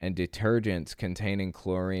 and detergents containing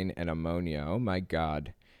chlorine and ammonia. Oh my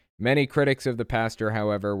God. Many critics of the pastor,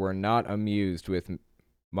 however, were not amused with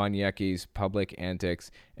Maniecki's public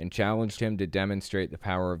antics and challenged him to demonstrate the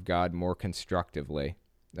power of God more constructively.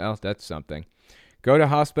 Well, that's something. Go to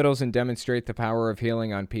hospitals and demonstrate the power of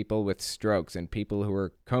healing on people with strokes and people who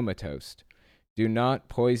are comatose. Do not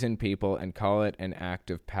poison people and call it an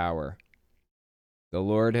act of power. The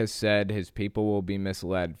Lord has said his people will be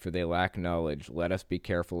misled, for they lack knowledge. Let us be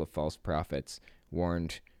careful of false prophets,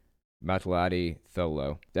 warned Matladi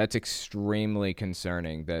Tholo. That's extremely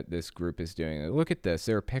concerning that this group is doing it. Look at this.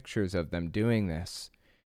 There are pictures of them doing this.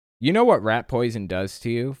 You know what rat poison does to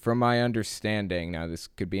you? From my understanding, now this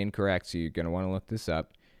could be incorrect, so you're going to want to look this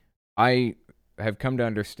up. I have come to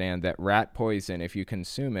understand that rat poison, if you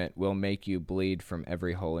consume it, will make you bleed from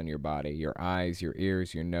every hole in your body. Your eyes, your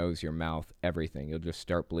ears, your nose, your mouth, everything. You'll just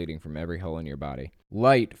start bleeding from every hole in your body.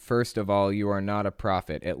 Light, first of all, you are not a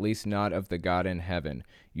prophet, at least not of the God in heaven.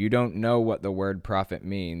 You don't know what the word prophet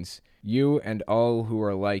means. You and all who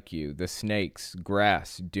are like you, the snakes,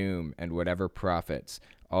 grass, doom, and whatever prophets,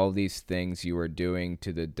 all these things you are doing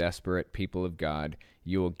to the desperate people of God,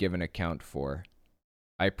 you will give an account for.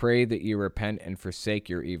 I pray that you repent and forsake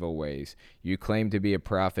your evil ways. You claim to be a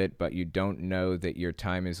prophet, but you don't know that your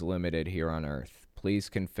time is limited here on earth. Please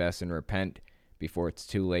confess and repent before it's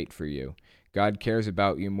too late for you. God cares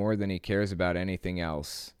about you more than he cares about anything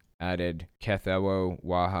else, added Kethewo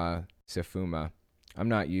Waha Sefuma. I'm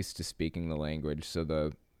not used to speaking the language, so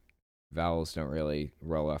the vowels don't really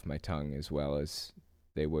roll off my tongue as well as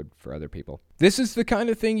they would for other people. This is the kind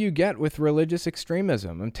of thing you get with religious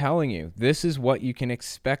extremism. I'm telling you, this is what you can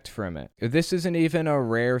expect from it. This isn't even a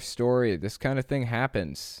rare story. This kind of thing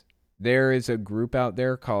happens. There is a group out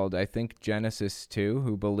there called, I think, Genesis 2,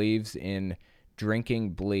 who believes in drinking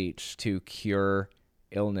bleach to cure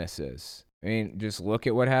illnesses. I mean, just look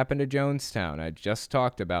at what happened to Jonestown. I just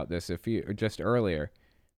talked about this just earlier.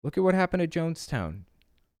 Look at what happened to Jonestown.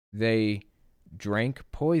 They drank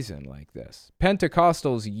poison like this.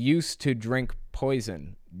 Pentecostals used to drink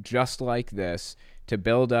poison just like this to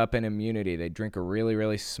build up an immunity. They drink a really,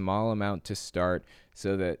 really small amount to start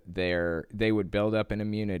so that they would build up an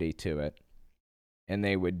immunity to it. And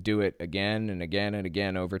they would do it again and again and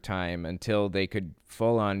again over time until they could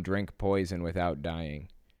full on drink poison without dying.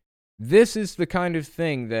 This is the kind of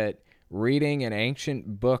thing that reading an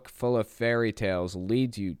ancient book full of fairy tales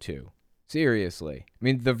leads you to. Seriously. I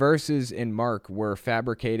mean, the verses in Mark were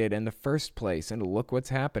fabricated in the first place, and look what's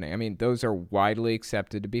happening. I mean, those are widely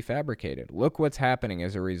accepted to be fabricated. Look what's happening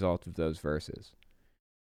as a result of those verses.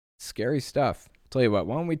 Scary stuff. Tell you what,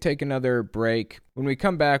 why don't we take another break? When we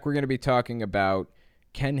come back, we're going to be talking about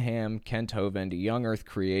Ken Ham, Kent Hovind, young earth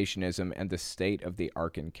creationism, and the state of the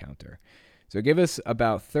Ark Encounter. So give us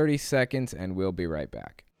about 30 seconds, and we'll be right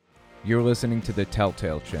back. You're listening to the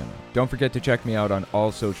Telltale Channel. Don't forget to check me out on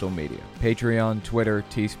all social media: Patreon, Twitter,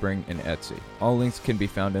 Teespring, and Etsy. All links can be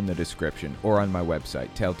found in the description or on my website,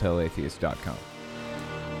 telltaleatheist.com.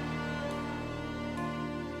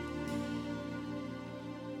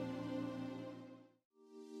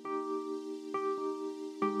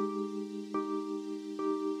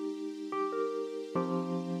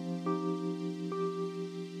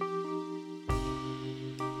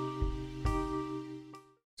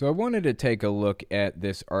 So I wanted to take a look at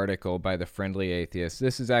this article by The Friendly Atheist.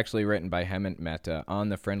 This is actually written by Hemant Mehta on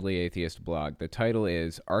the Friendly Atheist blog. The title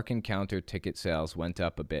is Ark Encounter Ticket Sales Went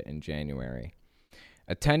Up a Bit in January.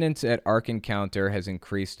 Attendance at Ark Encounter has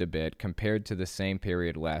increased a bit compared to the same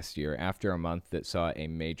period last year after a month that saw a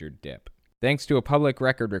major dip. Thanks to a public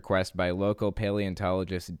record request by local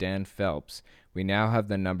paleontologist Dan Phelps, we now have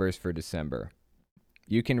the numbers for December.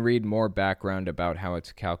 You can read more background about how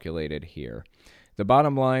it's calculated here. The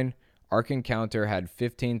bottom line, Ark Encounter had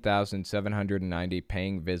 15,790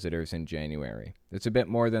 paying visitors in January. That's a bit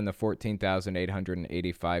more than the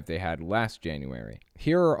 14,885 they had last January.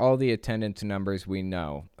 Here are all the attendance numbers we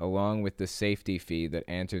know, along with the safety fee that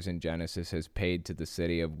Answers in Genesis has paid to the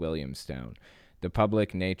city of Williamstown. The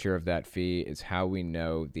public nature of that fee is how we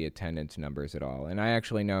know the attendance numbers at all. And I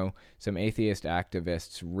actually know some atheist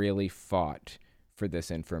activists really fought for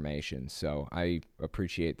this information, so I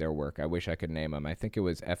appreciate their work. I wish I could name them. I think it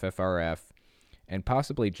was FFRF and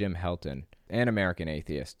possibly Jim Helton and American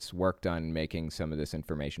Atheists worked on making some of this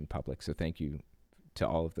information public, so thank you to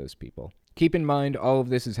all of those people. Keep in mind, all of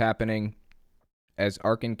this is happening as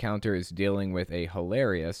Ark Encounter is dealing with a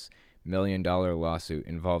hilarious $1 million lawsuit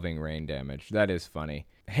involving rain damage. That is funny.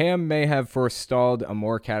 Ham may have forestalled a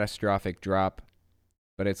more catastrophic drop,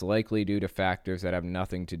 but it's likely due to factors that have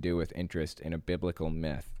nothing to do with interest in a biblical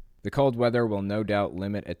myth. The cold weather will no doubt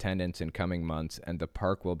limit attendance in coming months, and the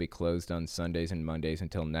park will be closed on Sundays and Mondays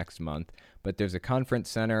until next month, but there's a conference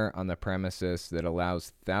center on the premises that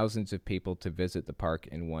allows thousands of people to visit the park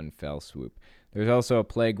in one fell swoop. There's also a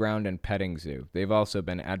playground and petting zoo. They've also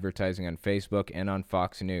been advertising on Facebook and on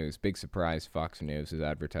Fox News. Big surprise, Fox News is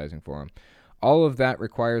advertising for them. All of that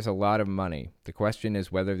requires a lot of money. The question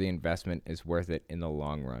is whether the investment is worth it in the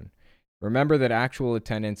long run. Remember that actual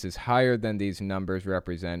attendance is higher than these numbers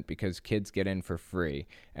represent because kids get in for free,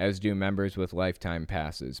 as do members with lifetime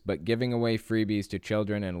passes. But giving away freebies to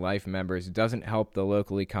children and life members doesn't help the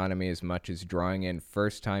local economy as much as drawing in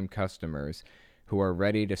first-time customers who are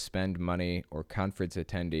ready to spend money or conference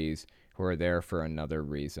attendees who are there for another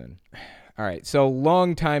reason. All right, so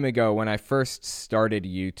long time ago when I first started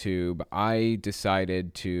YouTube, I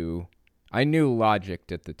knew Logic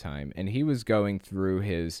at the time, and he was going through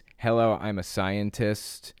his Hello, I'm a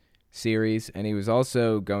Scientist series, and he was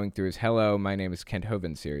also going through his Hello, My Name is Kent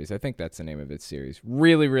Hovind series. I think that's the name of its series.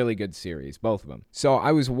 Really, really good series, both of them. So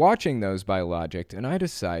I was watching those by Logic, and I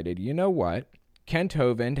decided, you know what? Kent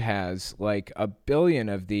Hovind has like 1 billion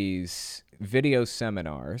of these video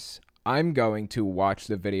seminars. I'm going to watch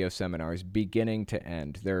the video seminars beginning to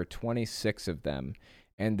end. There are 26 of them,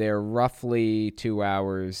 and they're roughly 2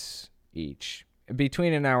 hours each.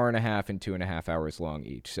 Between 1.5 hours and 2.5 hours long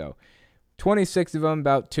each. So 26 of them,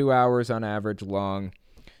 about 2 hours on average long.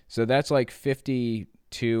 So that's like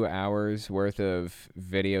 52 hours worth of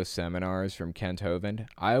video seminars from Kent Hovind.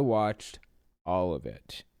 I watched all of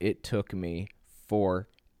it. It took me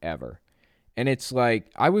forever. And it's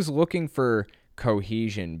like, I was looking for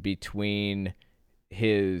cohesion between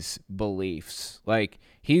his beliefs. Like,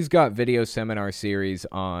 he's got video seminar series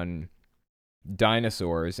on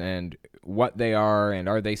dinosaurs and what they are and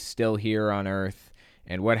are they still here on Earth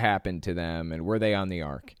and what happened to them and were they on the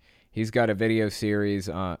Ark. He's got a video series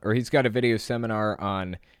he's got a video seminar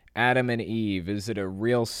on Adam and Eve. Is it a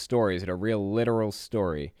real story? Is it a real literal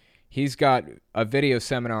story? He's got a video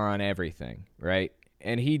seminar on everything, right?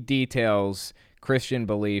 And he details Christian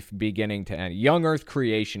belief beginning to end, young earth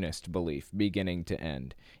creationist belief beginning to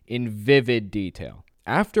end in vivid detail.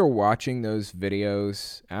 After watching those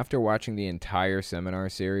videos, after watching the entire seminar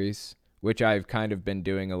series, which I've kind of been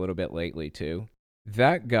doing a little bit lately too,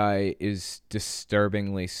 that guy is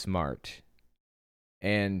disturbingly smart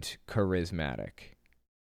and charismatic.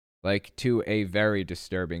 Like, to a very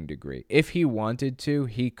disturbing degree. If he wanted to,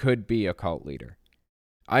 he could be a cult leader.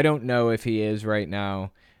 I don't know if he is right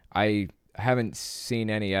now. I haven't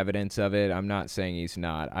seen any evidence of it. I'm not saying he's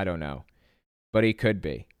not. I don't know. But he could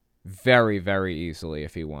be. Very, very easily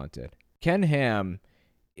if he wanted. Ken Ham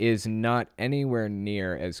is not anywhere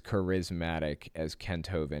near as charismatic as Kent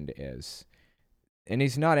Hovind is. And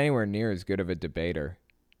he's not anywhere near as good of a debater.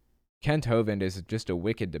 Kent Hovind is just a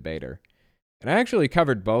wicked debater. And I actually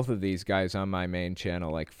covered both of these guys on my main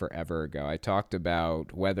channel like forever ago. I talked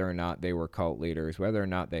about whether or not they were cult leaders, whether or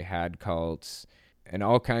not they had cults, and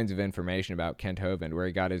all kinds of information about Kent Hovind, where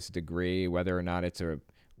he got his degree, whether or not it's a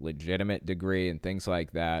legitimate degree, and things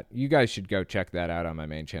like that. You guys should go check that out on my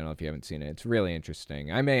main channel if you haven't seen it. It's really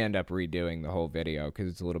interesting. I may end up redoing the whole video because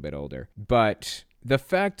it's a little bit older. But the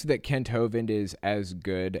fact that Kent Hovind is as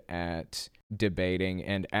good at debating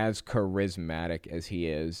and as charismatic as he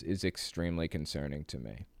is extremely concerning to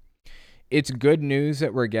me. It's good news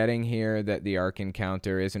that we're getting here that the Ark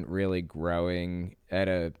Encounter isn't really growing at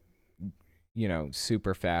a,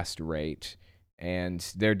 super fast rate, and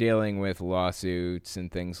they're dealing with lawsuits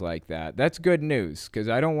and things like that. That's good news, because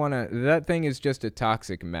I don't want to... That thing is just a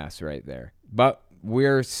toxic mess right there. But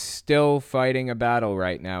we're still fighting a battle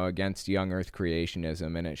right now against young earth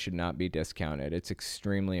creationism, and it should not be discounted. It's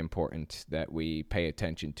extremely important that we pay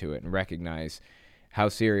attention to it and recognize how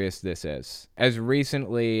serious this is. As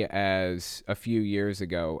recently as a few years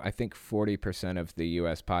ago, I think 40% of the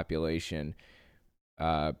U.S. population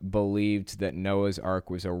believed that Noah's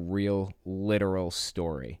Ark was a real, literal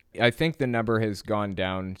story. I think the number has gone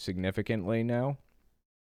down significantly now,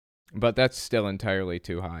 but that's still entirely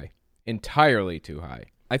too high. Entirely too high.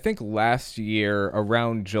 I think last year,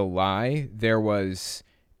 around July, there was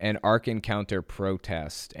an Ark Encounter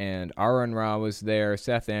protest, and Aaron Ra was there,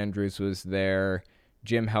 Seth Andrews was there,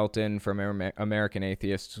 Jim Helton from American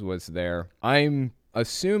Atheists was there. I'm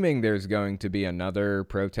assuming there's going to be another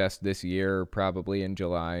protest this year, probably in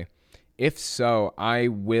July. If so, I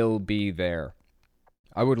will be there.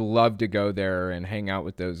 I would love to go there and hang out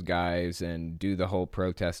with those guys and do the whole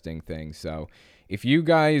protesting thing. So if you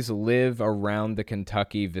guys live around the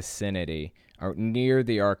Kentucky vicinity, or near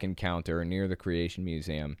the Ark Encounter, or near the Creation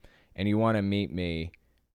Museum, and you want to meet me,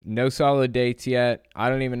 no solid dates yet. I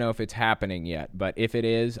don't even know if it's happening yet, but if it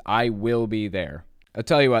is, I will be there. I'll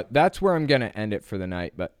tell you what, that's where I'm going to end it for the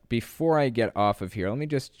night. But before I get off of here, let me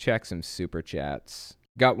just check some super chats.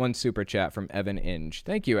 Got one super chat from Evan Inge.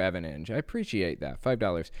 Thank you, Evan Inge. I appreciate that.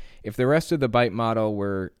 $5. If the rest of the Byte model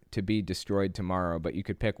were to be destroyed tomorrow, but you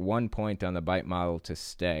could pick 1 point on the Byte model to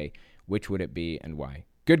stay, which would it be and why?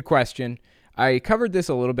 Good question. I covered this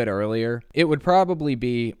a little bit earlier. It would probably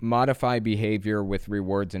be modify behavior with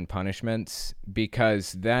rewards and punishments,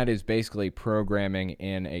 because that is basically programming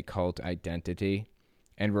in a cult identity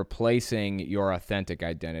and replacing your authentic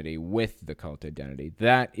identity with the cult identity.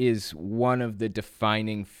 That is one of the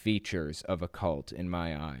defining features of a cult in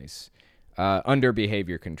my eyes, under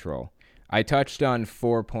behavior control. I touched on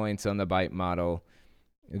 4 points on the Byte model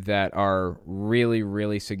that are really,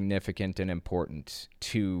 really significant and important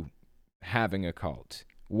to having a cult.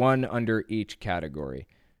 One under each category.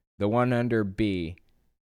 The one under B,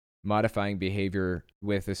 modifying behavior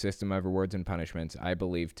with a system of rewards and punishments, I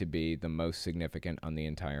believe to be the most significant on the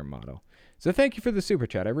entire model. So thank you for the super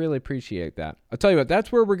chat. I really appreciate that. I'll tell you what,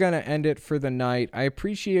 that's where we're going to end it for the night. I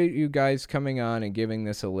appreciate you guys coming on and giving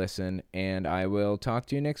this a listen, and I will talk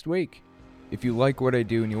to you next week. If you like what I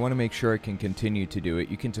do and you want to make sure I can continue to do it,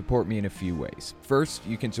 you can support me in a few ways. First,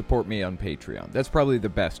 you can support me on Patreon. That's probably the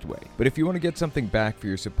best way. But if you want to get something back for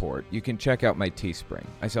your support, you can check out my Teespring.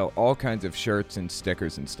 I sell all kinds of shirts and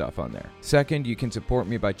stickers and stuff on there. Second, you can support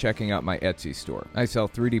me by checking out my Etsy store. I sell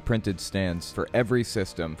 3D printed stands for every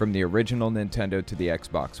system, from the original Nintendo to the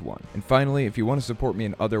Xbox One. And finally, if you want to support me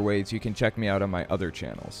in other ways, you can check me out on my other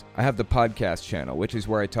channels. I have the podcast channel, which is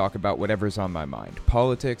where I talk about whatever's on my mind.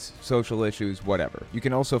 Politics, social issues, whatever. You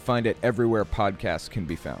can also find it everywhere podcasts can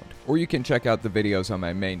be found. Or you can check out the videos on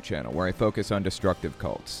my main channel, where I focus on destructive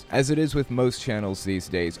cults. As it is with most channels these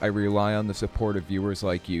days, I rely on the support of viewers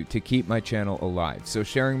like you to keep my channel alive, so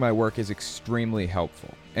sharing my work is extremely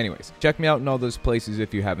helpful. Anyways, check me out in all those places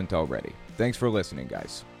if you haven't already. Thanks for listening,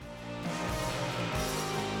 guys.